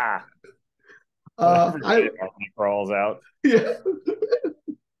 I Everybody crawls out. yeah.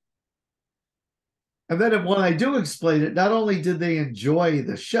 And then when I do explain it, not only did they enjoy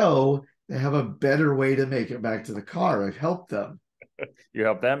the show, they have a better way to make it back to the car. I've helped them. You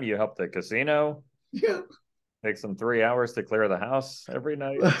help them, you help the casino. Yeah, Takes them 3 hours to clear the house every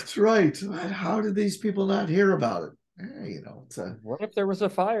night. that's right. How did these people not hear about it? It's a What if there was a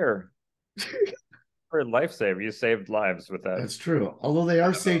fire? For a lifesaver, you saved lives with that. that's true. Although they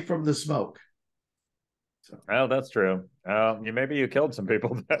are safe from the smoke. So. Oh, that's true. Maybe you killed some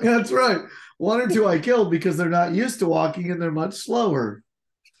people. That's right. One or two I killed because they're not used to walking and they're much slower.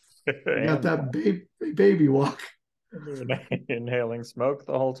 They got that baby walk. Inhaling smoke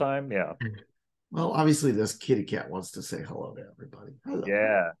the whole time. Yeah. Well, obviously, this kitty cat wants to say hello to everybody. Hello.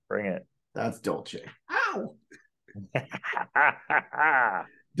 Yeah, bring it. That's Dolce. Ow.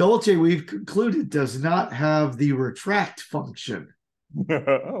 Dolce, we've concluded, does not have the retract function.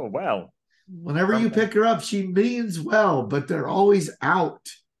 Oh, wow. Whenever you pick her up, she means well, but they're always out.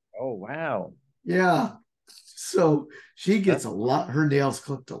 Oh, wow. Yeah. So she gets a lot, her nails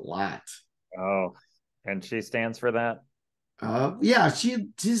clipped a lot. Oh, and she stands for that? Yeah,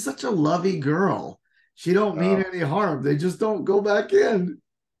 she's such a lovey girl. She don't mean any harm. They just don't go back in.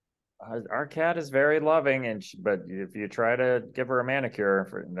 Our cat is very loving, but if you try to give her a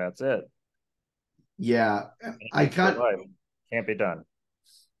manicure, that's it. Yeah, can't be done.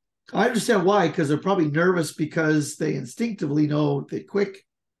 I understand why, because they're probably nervous because they instinctively know that Quick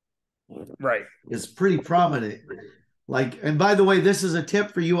right is pretty prominent. And by the way, this is a tip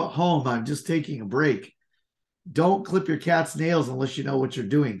for you at home. I'm just taking a break. Don't clip your cat's nails unless you know what you're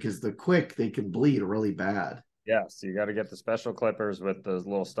doing, because the Quick, they can bleed really bad. Yes, you got to get the special clippers with the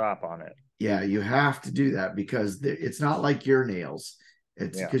little stop on it. Yeah, you have to do that because it's not like your nails.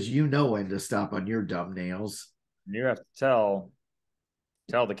 It's because you know when to stop on your dumb nails. You have to tell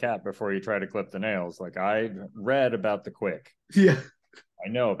the cat before you try to clip the nails. Like, I read about the Quick. Yeah. I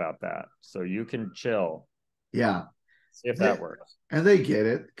know about that. So you can chill. Yeah. See if that works. And they get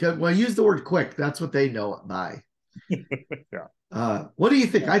it. Well, use the word quick. That's what they know it by. Yeah. What do you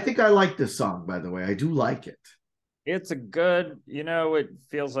think? I think I like this song, by the way. I do like it. It's a good, it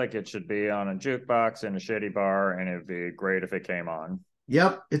feels like it should be on a jukebox in a shitty bar, and it'd be great if it came on.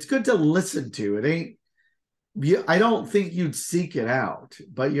 Yep. It's good to listen to. It ain't, I don't think you'd seek it out,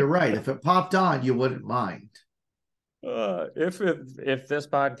 but you're right. If it popped on, you wouldn't mind. If this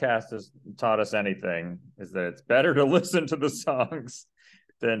podcast has taught us anything, is that it's better to listen to the songs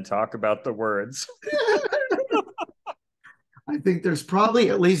than talk about the words. I think there's probably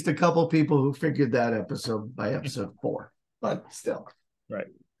at least a couple people who figured that episode by episode 4, but still. Right.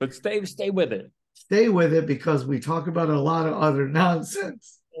 But stay with it. Stay with it because we talk about a lot of other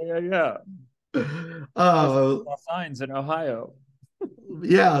nonsense. Yeah. Signs in Ohio.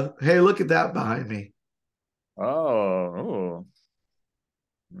 Yeah. Hey, look at that behind me. Oh,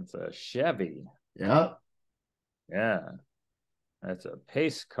 it's a Chevy. Yeah. Yeah. That's a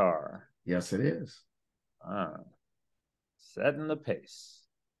pace car. Yes, it is. Setting the pace.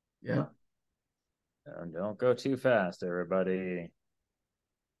 Yeah. Don't go too fast, everybody.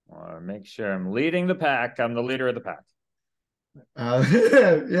 Make sure I'm leading the pack. I'm the leader of the pack.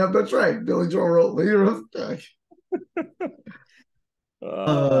 Yeah, that's right. Billy Joel wrote leader of the pack.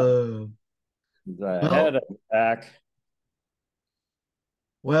 The head of the pack.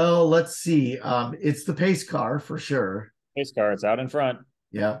 Well, let's see. It's the pace car for sure. Pace car, it's out in front.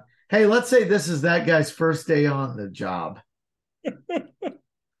 Yeah. Hey, let's say this is that guy's first day on the job.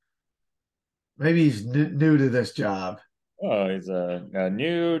 Maybe he's new to this job. Oh, he's a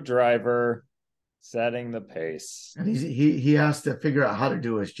new driver setting the pace. And he has to figure out how to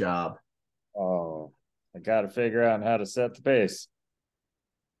do his job. Oh, I got to figure out how to set the pace.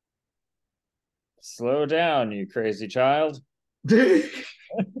 Slow down, you crazy child. What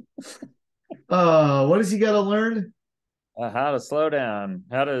does he got to learn? How to slow down,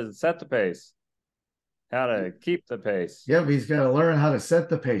 how to set the pace, how to keep the pace. Yep, he's got to learn how to set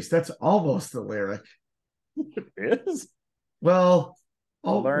the pace. That's almost the lyric. It is? Well,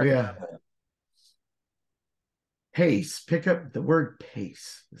 yeah. Pace. Pick up the word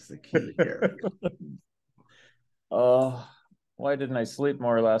pace is the key here. Why didn't I sleep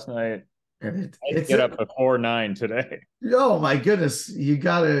more last night? And I get up before 9 today. Oh my goodness. You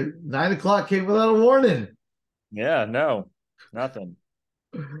got 9 o'clock came without a warning. Yeah, no, nothing.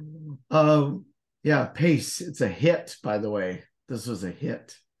 Yeah, pace. It's a hit, by the way. This was a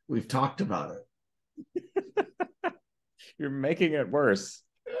hit. We've talked about it. You're making it worse.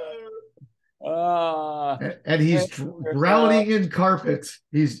 And he's drowning in carpet.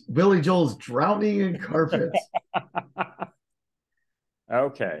 Billy Joel's drowning in carpet.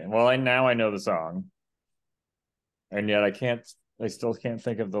 Okay. Well, now I know the song, and yet I still can't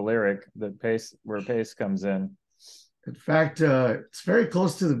think of the lyric that Pace where Pace comes in. In fact, it's very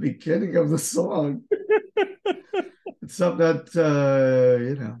close to the beginning of the song. It's something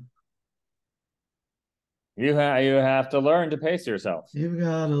that You have to learn to pace yourself. you've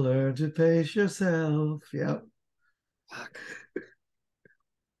got to learn to pace yourself. Yep.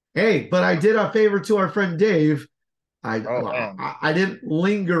 Hey, but I did a favor to our friend Dave. Oh man. I didn't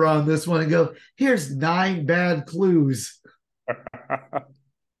linger on this one and go, here's 9 bad clues.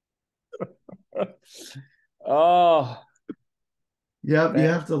 Oh, Yep, you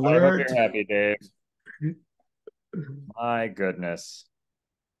have to I hope learn you're happy, Dave. My goodness.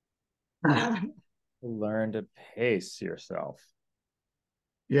 Learn to pace yourself.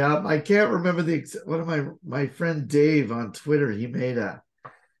 Yeah, I can't remember one of my friend Dave on Twitter, he made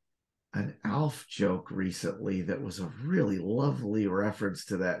an Alf joke recently that was a really lovely reference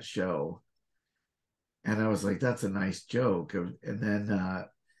to that show. And I was like, that's a nice joke. And then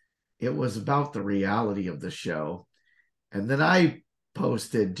it was about the reality of the show. And then I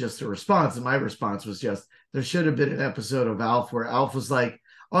posted just a response. And my response was just, there should have been an episode of Alf where Alf was like,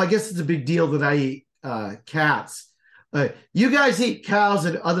 oh, I guess it's a big deal that I eat cats. You guys eat cows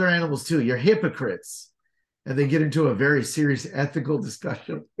and other animals too. You're hypocrites. And they get into a very serious ethical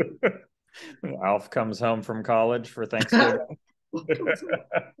discussion. Alf comes home from college for Thanksgiving.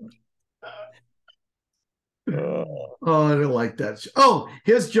 Oh, I don't like that. Oh,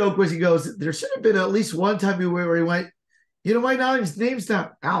 his joke was he goes, there should have been at least one time where he went, you know, my name's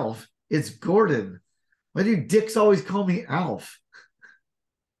not Alf, it's Gordon. Why do dicks always call me Alf?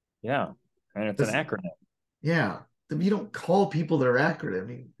 Yeah, and it's an acronym. Yeah, you don't call people their acronym. I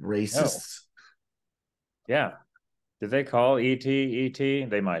mean, racists. No. Yeah. Did they call ET ET?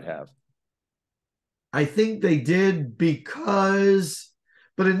 They might have. I think they did because,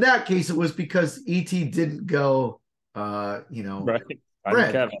 but in that case, it was because ET didn't go, right.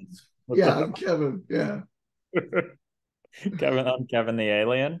 I'm Kevin. Yeah, I'm Kevin. Yeah. I'm Kevin the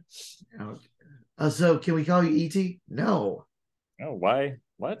alien. So can we call you ET? No. Oh, why?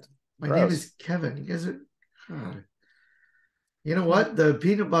 What? My name is Kevin. You guys are. You know what? The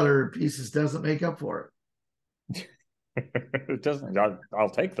peanut butter pieces doesn't make up for it. It doesn't. I'll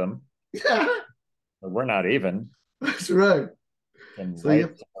take them. Yeah. We're not even. That's right. And so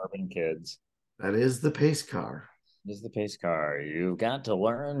white suburban kids. That is the pace car. This is the pace car. You've got to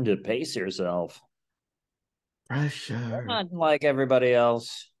learn to pace yourself. Pressure. You're not like everybody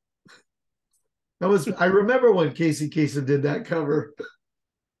else. I remember when Casey Kasem did that cover.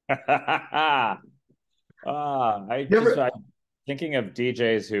 I'm thinking of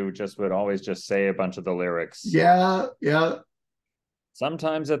DJs who just would always just say a bunch of the lyrics. Yeah.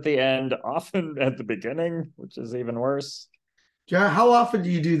 Sometimes at the end, often at the beginning, which is even worse. How often do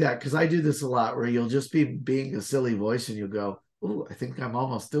you do that? Because I do this a lot where you'll just be being a silly voice and you'll go, oh, I think I'm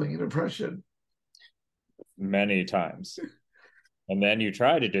almost doing an impression. Many times. And then you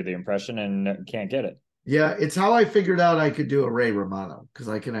try to do the impression and can't get it. Yeah, it's how I figured out I could do a Ray Romano, because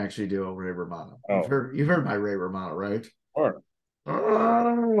I can actually do a Ray Romano. Oh. You've heard my Ray Romano, right? Sure.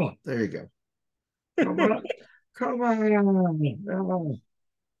 Oh, there you go. Come on.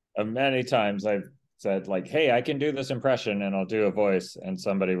 Many times I've said, like, hey, I can do this impression, and I'll do a voice, and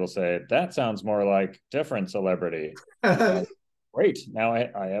somebody will say, that sounds more like different celebrity. Great. Now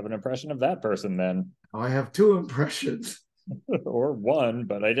I have an impression of that person then. I have 2 impressions. Or 1,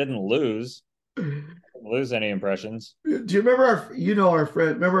 but I didn't lose. Lose any impressions. Do you remember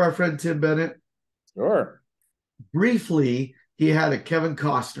our friend Tim Bennett? Sure. Briefly, he had a Kevin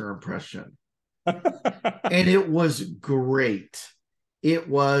Costner impression. And it was great. You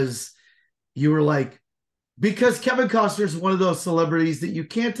were like, because Kevin Costner is one of those celebrities that you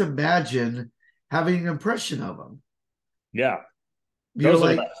can't imagine having an impression of him. Yeah. You're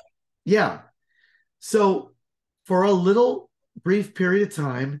like, yeah. So for a little brief period of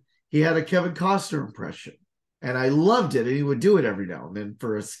time, he had a Kevin Costner impression, and I loved it. And he would do it every now and then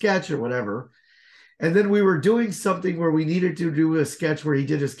for a sketch or whatever. And then we were doing something where we needed to do a sketch where he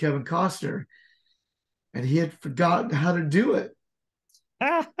did his Kevin Costner, and he had forgotten how to do it.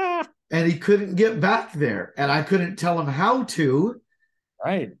 And he couldn't get back there. And I couldn't tell him how to.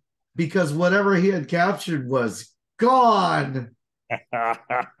 Right. Because whatever he had captured was gone.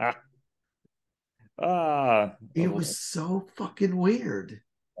 It was so fucking weird.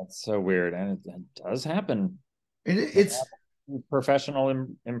 That's so weird. And it does happen. And it's professional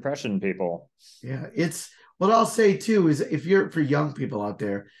impression people. Yeah, it's what I'll say too is, if you're, for young people out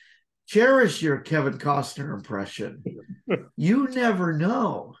there, cherish your Kevin Costner impression. You never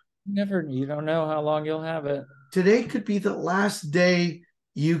know. You don't know how long you'll have it. today could be the last day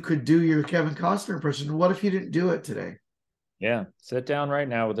you could do your Kevin Costner impression. What if you didn't do it today? Yeah. Sit down right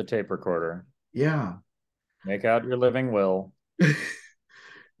now with a tape recorder. Yeah. Make out your living will. And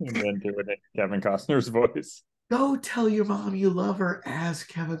then do it in Kevin Costner's voice. Go tell your mom you love her as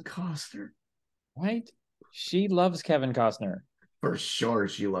Kevin Costner. Right? She loves Kevin Costner. For sure,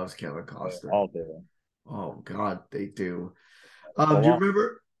 she loves Kevin They Costner. all do. Oh God, they do. Go Do you on.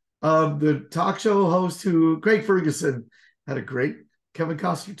 remember the talk show host who Craig Ferguson had a great Kevin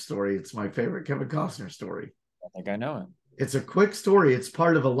Costner story? It's my favorite Kevin Costner story. I think I know it. It's a quick story. It's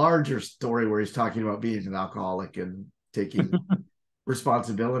part of a larger story where he's talking about being an alcoholic and taking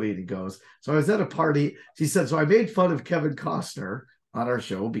responsibility. And he goes, so I was at a party. He said, so I made fun of Kevin Costner on our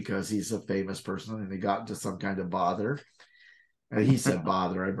show because he's a famous person and he got into some kind of bother. And he said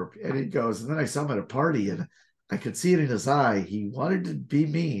bother. And he goes, and then I saw him at a party and I could see it in his eye. He wanted to be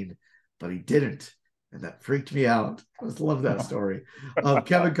mean, but he didn't. And that freaked me out. I just love that story of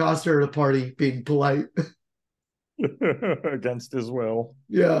Kevin Costner at a party being polite. Against his will.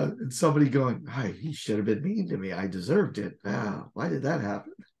 Yeah. And somebody going, hey, he should have been mean to me. I deserved it. Why did that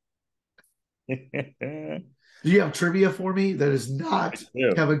happen? Do you have trivia for me that is not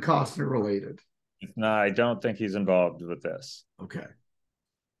Kevin Costner related? No, I don't think he's involved with this. Okay.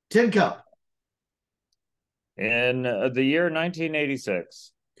 Tin Cup. In the year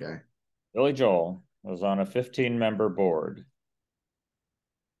 1986, okay, Billy Joel was on a 15-member board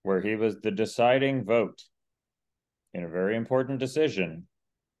where he was the deciding vote in a very important decision.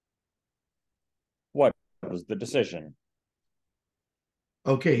 What was the decision?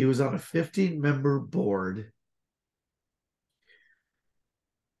 Okay, he was on a 15-member board.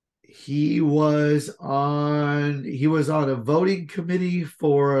 He was on a voting committee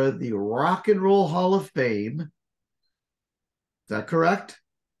for the Rock and Roll Hall of Fame. Is that correct?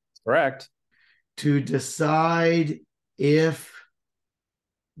 Correct. To decide if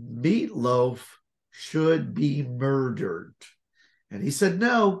Meatloaf should be murdered. And he said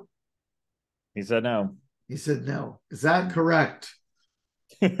no. He said no. He said no. Is that correct?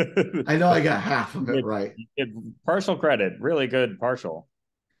 I know I got half of it right. Partial credit. Really good partial.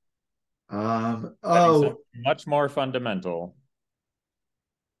 Much more fundamental.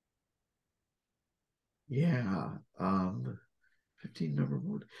 Yeah. 15-member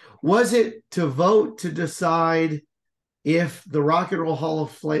board. Was it to vote to decide if the Rock and Roll Hall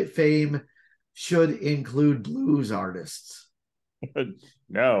of Fame should include blues artists?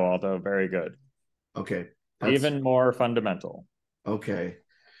 No, although very good. Okay. Even more fundamental. Okay.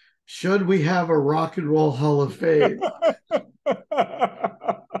 Should we have a Rock and Roll Hall of Fame?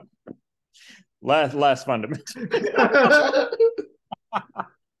 less fundamental.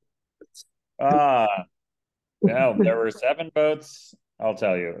 No, there were 7 votes. I'll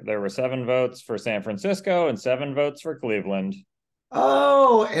tell you, there were 7 votes for San Francisco and 7 votes for Cleveland.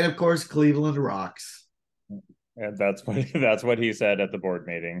 Oh, and of course, Cleveland rocks. And that's what he said at the board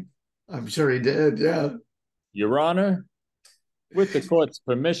meeting. I'm sure he did. Yeah. Your Honor, with the court's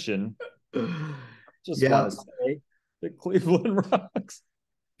permission, just want to say that Cleveland rocks.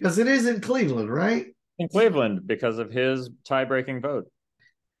 Because it is in Cleveland, right? In Cleveland, because of his tie-breaking vote.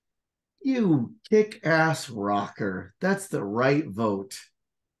 You kick-ass rocker. That's the right vote.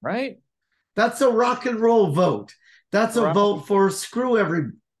 Right? That's a rock and roll vote. That's a vote for screw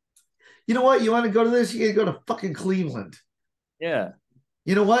every... You know what? You want to go to this? You got to go to fucking Cleveland. Yeah.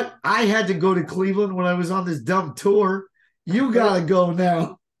 You know what? I had to go to Cleveland when I was on this dumb tour. You got to go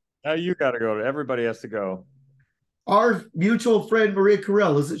now. Now you got to go. Everybody has to go. Our mutual friend, Maria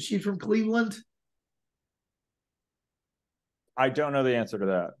Carell, isn't she from Cleveland? I don't know the answer to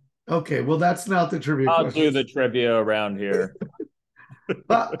that. Okay, well, that's not the trivia I'll question. do the trivia around here.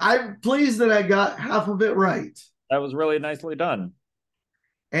 But I'm pleased that I got half of it right. That was really nicely done.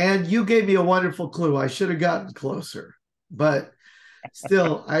 And you gave me a wonderful clue. I should have gotten closer. But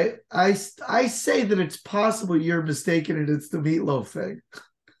still, I say that it's possible you're mistaken and it's the Meatloaf thing.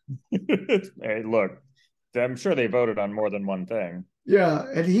 Hey, look, I'm sure they voted on more than one thing. Yeah,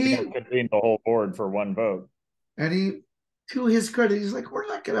 and he convened the whole board for one vote. And he, to his credit, he's like, we're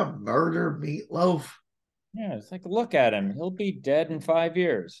not going to murder Meatloaf. Yeah, it's like, look at him. He'll be dead in 5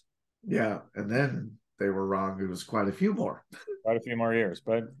 years. Yeah, and then they were wrong. It was quite a few more. Quite a few more years,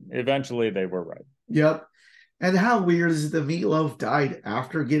 but eventually they were right. Yep. And how weird is it that Meatloaf died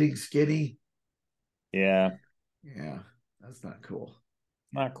after getting skinny? Yeah. Yeah, that's not cool.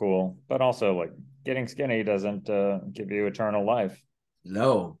 Not cool, but also like getting skinny doesn't give you eternal life.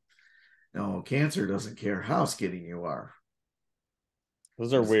 No, cancer doesn't care how skinny you are.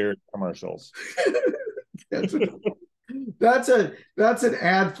 Those are weird commercials. But That's an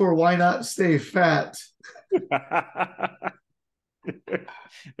ad for Why Not Stay Fat.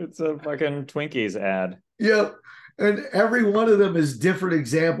 It's a fucking Twinkies ad. Yep. And every one of them is different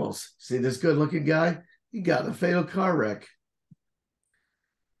examples. See this good looking guy? He got in a fatal car wreck.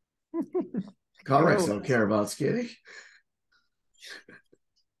 Car wrecks don't care about skinny.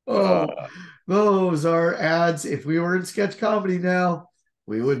 Oh, those are ads. If we were in sketch comedy now,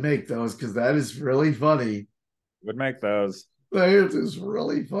 we would make those because that is really funny. Would make those. That is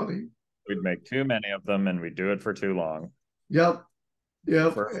really funny. We'd make too many of them and we'd do it for too long. Yep.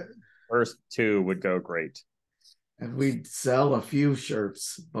 Yep. First two would go great. And we'd sell a few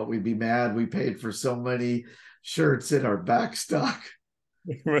shirts, but we'd be mad we paid for so many shirts in our back stock.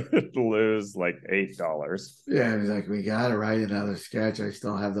 We'd lose like $8. Yeah, he's like, we gotta write another sketch. I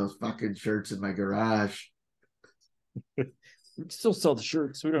still have those fucking shirts in my garage. We still sell the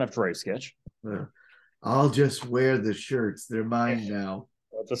shirts. We don't have to write a sketch. I'll just wear the shirts. They're mine now.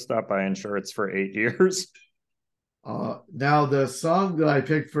 I'll just stop buying shirts for 8 years. Now, the song that I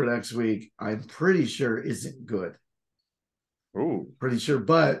picked for next week, I'm pretty sure isn't good. Ooh. Pretty sure.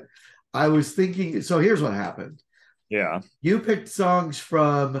 But I was thinking, so here's what happened. Yeah. You picked songs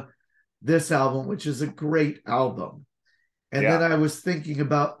from this album, which is a great album. And then I was thinking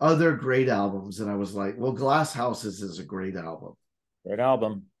about other great albums. And I was like, well, Glass Houses is a great album. Great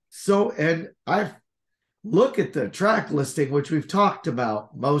album. So, and I look at the track listing, which we've talked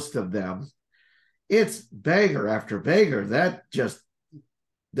about most of them. It's banger after banger.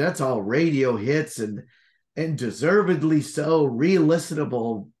 That's all radio hits and deservedly so,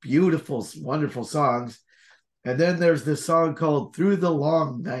 re-listenable, beautiful, wonderful songs. And then there's this song called Through the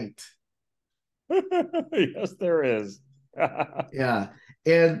Long Night. Yes, there is. Yeah.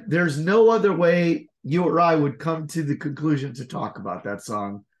 And there's no other way you or I would come to the conclusion to talk about that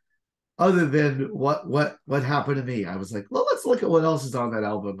song other than what happened to me. I was like, well, let's look at what else is on that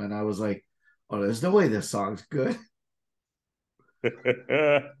album. And I was like, oh, there's no way this song's good.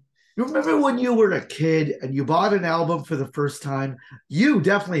 You remember when you were a kid and you bought an album for the first time? You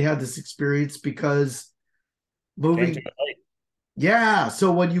definitely had this experience because yeah.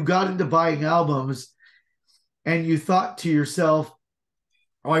 So when you got into buying albums and you thought to yourself,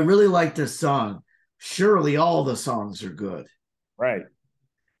 oh, I really like this song. Surely all the songs are good. Right.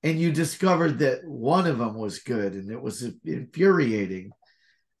 And you discovered that one of them was good and it was infuriating.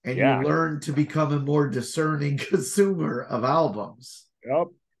 And you learned to become a more discerning consumer of albums. Yep.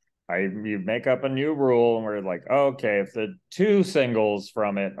 You make up a new rule and we're like, okay, if the 2 singles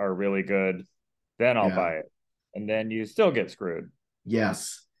from it are really good, then I'll buy it. And then you still get screwed.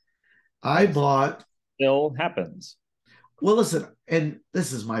 Yes. I bought. Still happens. Well, listen, and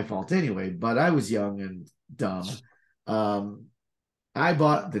this is my fault anyway, but I was young and dumb. I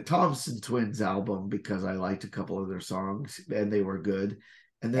bought the Thompson Twins album because I liked a couple of their songs and they were good.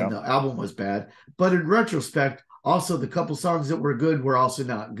 And then the album was bad. But in retrospect, also the couple songs that were good were also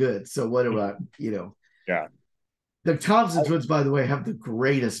not good. So what about, Yeah. The Thompson Twins, by the way, have the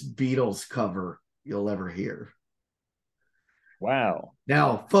greatest Beatles cover you'll ever hear. Wow.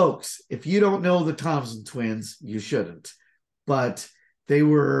 Now, folks, if you don't know the Thompson Twins, you shouldn't. But they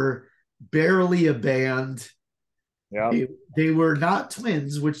were barely a band. Yeah. They were not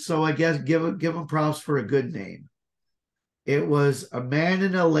twins, so I guess give them props for a good name. It was a man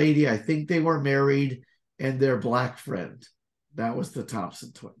and a lady. I think they were married, and their black friend. That was the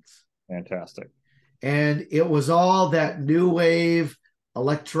Thompson Twins. Fantastic. And it was all that new wave,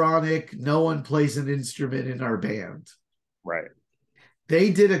 electronic, no one plays an instrument in our band. Right.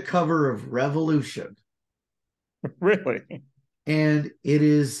 They did a cover of Revolution. Really? And it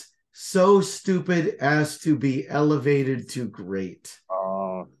is so stupid as to be elevated to great.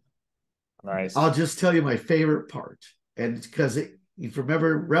 Oh, nice. I'll just tell you my favorite part. And because if you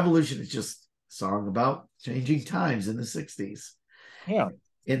remember, Revolution is just a song about changing times in the 60s. Yeah.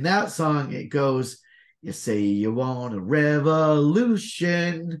 In that song, it goes, you say you want a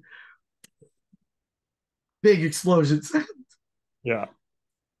revolution. Big explosions. Yeah.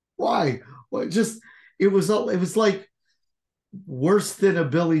 Why? Well, it was like worse than a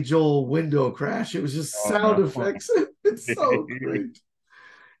Billy Joel window crash. It was just sound effects. It's so great.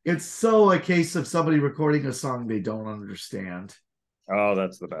 It's so a case of somebody recording a song they don't understand. Oh,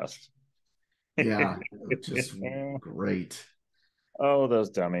 that's the best. Yeah, just great. Oh, those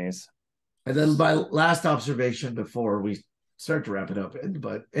dummies. And then my last observation before we start to wrap it up, and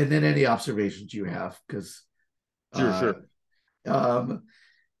then any observations you have, because Sure.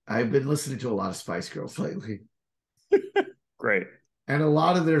 I've been listening to a lot of Spice Girls lately. Great. And a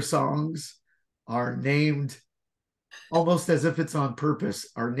lot of their songs are named almost as if it's on purpose,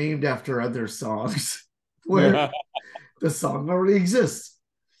 are named after other songs where The song already exists.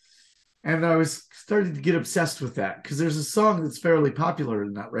 And I was starting to get obsessed with that because there's a song that's fairly popular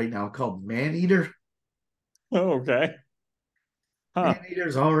in that right now called Man Eater. Oh, okay. Man Huh.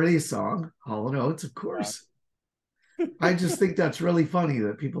 Eater's already a song. Hall and Oates, of course. I just think that's really funny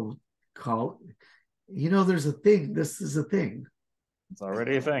that people call, there's a thing. This is a thing. It's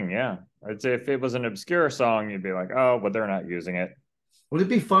already a thing, yeah. I'd say if it was an obscure song, you'd be like, oh, but they're not using it. Would it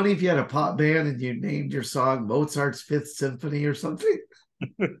be funny if you had a pop band and you named your song Mozart's Fifth Symphony or something?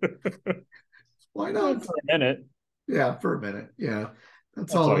 Why not? For a minute. Yeah, for a minute. Yeah,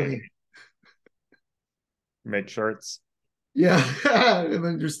 that's That's all all I you need. make shirts. Yeah, and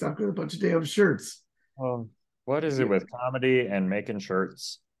then you're stuck with a bunch of damn shirts. What is it Yeah. with comedy and making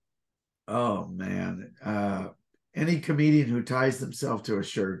shirts? Oh man, any comedian who ties themselves to a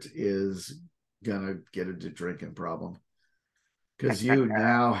shirt is gonna get a drinking problem because you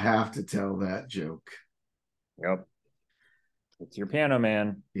now have to tell that joke. Yep. It's your piano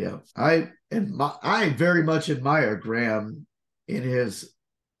man. Yeah, I very much admire Graham in his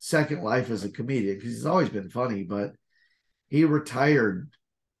second life as a comedian because he's always been funny, but he retired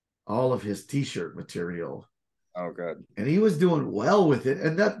all of his T-shirt material, Oh, good. and he was doing well with it,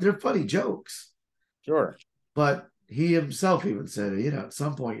 and that they're funny jokes. Sure. But he himself even said, at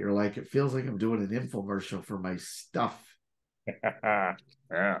some point you're like, it feels like I'm doing an infomercial for my stuff. Yeah.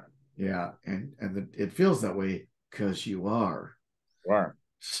 Yeah, and it feels that way because you are. You are.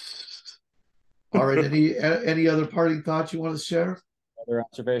 All right. Any other parting thoughts you want to share? Other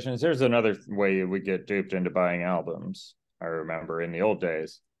observations? Here's another way we get duped into buying albums. I remember in the old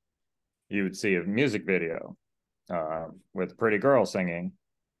days, you would see a music video with a pretty girl singing,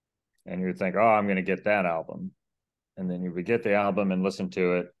 and you would think, oh, I'm going to get that album. And then you would get the album and listen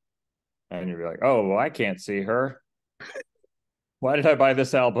to it, and you'd be like, oh, well, I can't see her. Why did I buy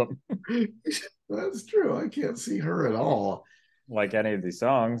this album? That's true. I can't see her at all. Like any of these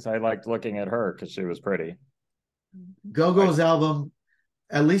songs, I liked looking at her because she was pretty. Go-Go's album,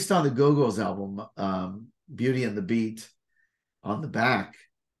 at least on the Go-Go's album, Beauty and the Beat, on the back,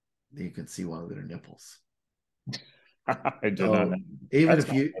 you can see one of their nipples. I did not know. Even That's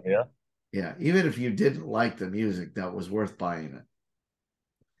if you, yeah. yeah, even if you didn't like the music, that was worth buying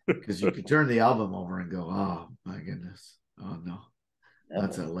it because you could turn the album over and go, "Oh my goodness, oh no,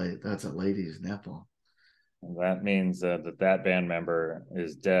 that's a lady's nipple." And that means that band member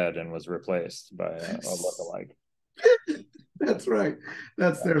is dead and was replaced by a lookalike. That's right.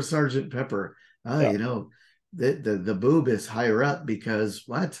 That's their Sergeant Pepper. Yeah. The boob is higher up because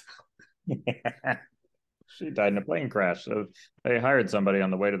what? She died in a plane crash, so they hired somebody on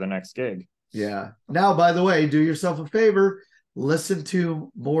the way to the next gig. Yeah. Now, by the way, do yourself a favor. Listen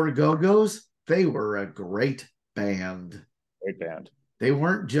to more Go-Go's. They were a great band. Great band. They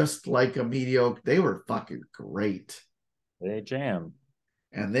weren't just like a mediocre. They were fucking great. They jam.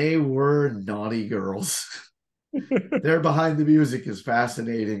 And they were naughty girls. Their behind the music is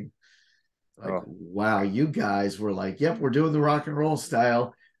fascinating. Like, wow, you guys were like, yep, we're doing the rock and roll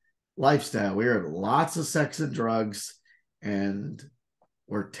lifestyle. We're lots of sex and drugs, and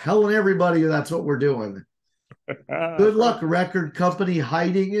we're telling everybody that's what we're doing. Good luck, record company,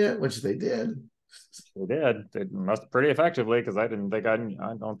 hiding it, which they did. They did. They must pretty effectively because I don't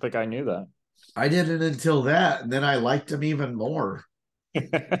think I knew that. I didn't until that, and then I liked them even more.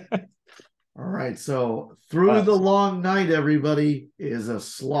 All right, so Through the Long Night, everybody, is a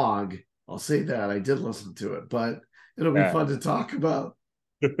slog. I'll say that. I did listen to it, but it'll be fun to talk about.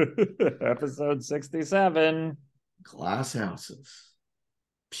 Episode 67. Glass Houses.